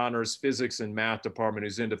advanced honors physics and math department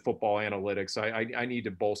who's into football analytics. I need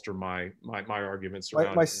to bolster my arguments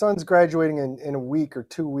around. My son's graduating in a week or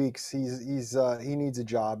 2 weeks. He needs a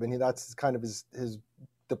job, and that's kind of his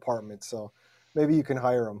department. So maybe you can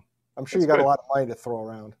hire him. I'm sure you got a lot of money to throw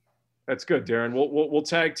around. That's good, Darren. We'll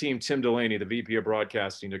tag team Tim Delaney, the VP of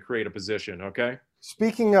Broadcasting, to create a position. Okay.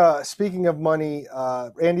 Speaking of money,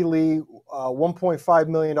 Andy Lee, $1.5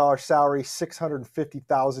 million salary,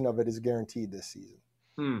 $650,000 of it is guaranteed this season.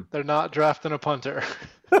 They're not drafting a punter.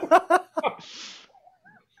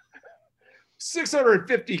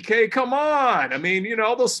 $650K, come on. I mean,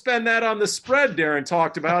 they'll spend that on the spread Darren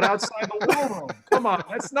talked about outside the war room. Come on,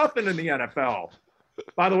 that's nothing in the NFL.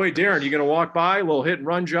 By the way, Darren, you going to walk by a little hit and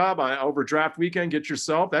run job over draft weekend, get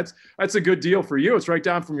yourself? That's a good deal for you. It's right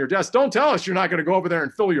down from your desk. Don't tell us you're not going to go over there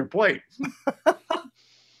and fill your plate.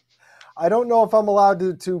 I don't know if I'm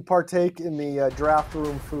allowed to partake in the draft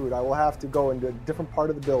room food. I will have to go into a different part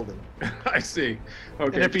of the building. I see.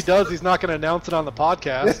 Okay. And if he does, he's not going to announce it on the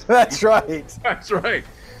podcast. That's right. That's right.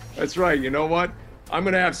 That's right. You know what? I'm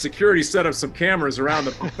going to have security set up some cameras around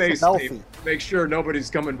the face to make sure nobody's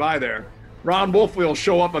coming by there. Ron Wolf will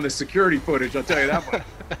show up on the security footage, I'll tell you that much.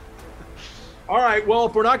 All right, well,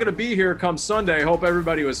 if we're not going to be here come Sunday, I hope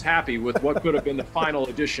everybody was happy with what could have been the final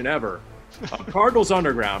edition ever of Cardinals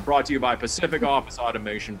Underground, brought to you by Pacific Office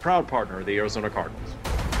Automation, proud partner of the Arizona Cardinals.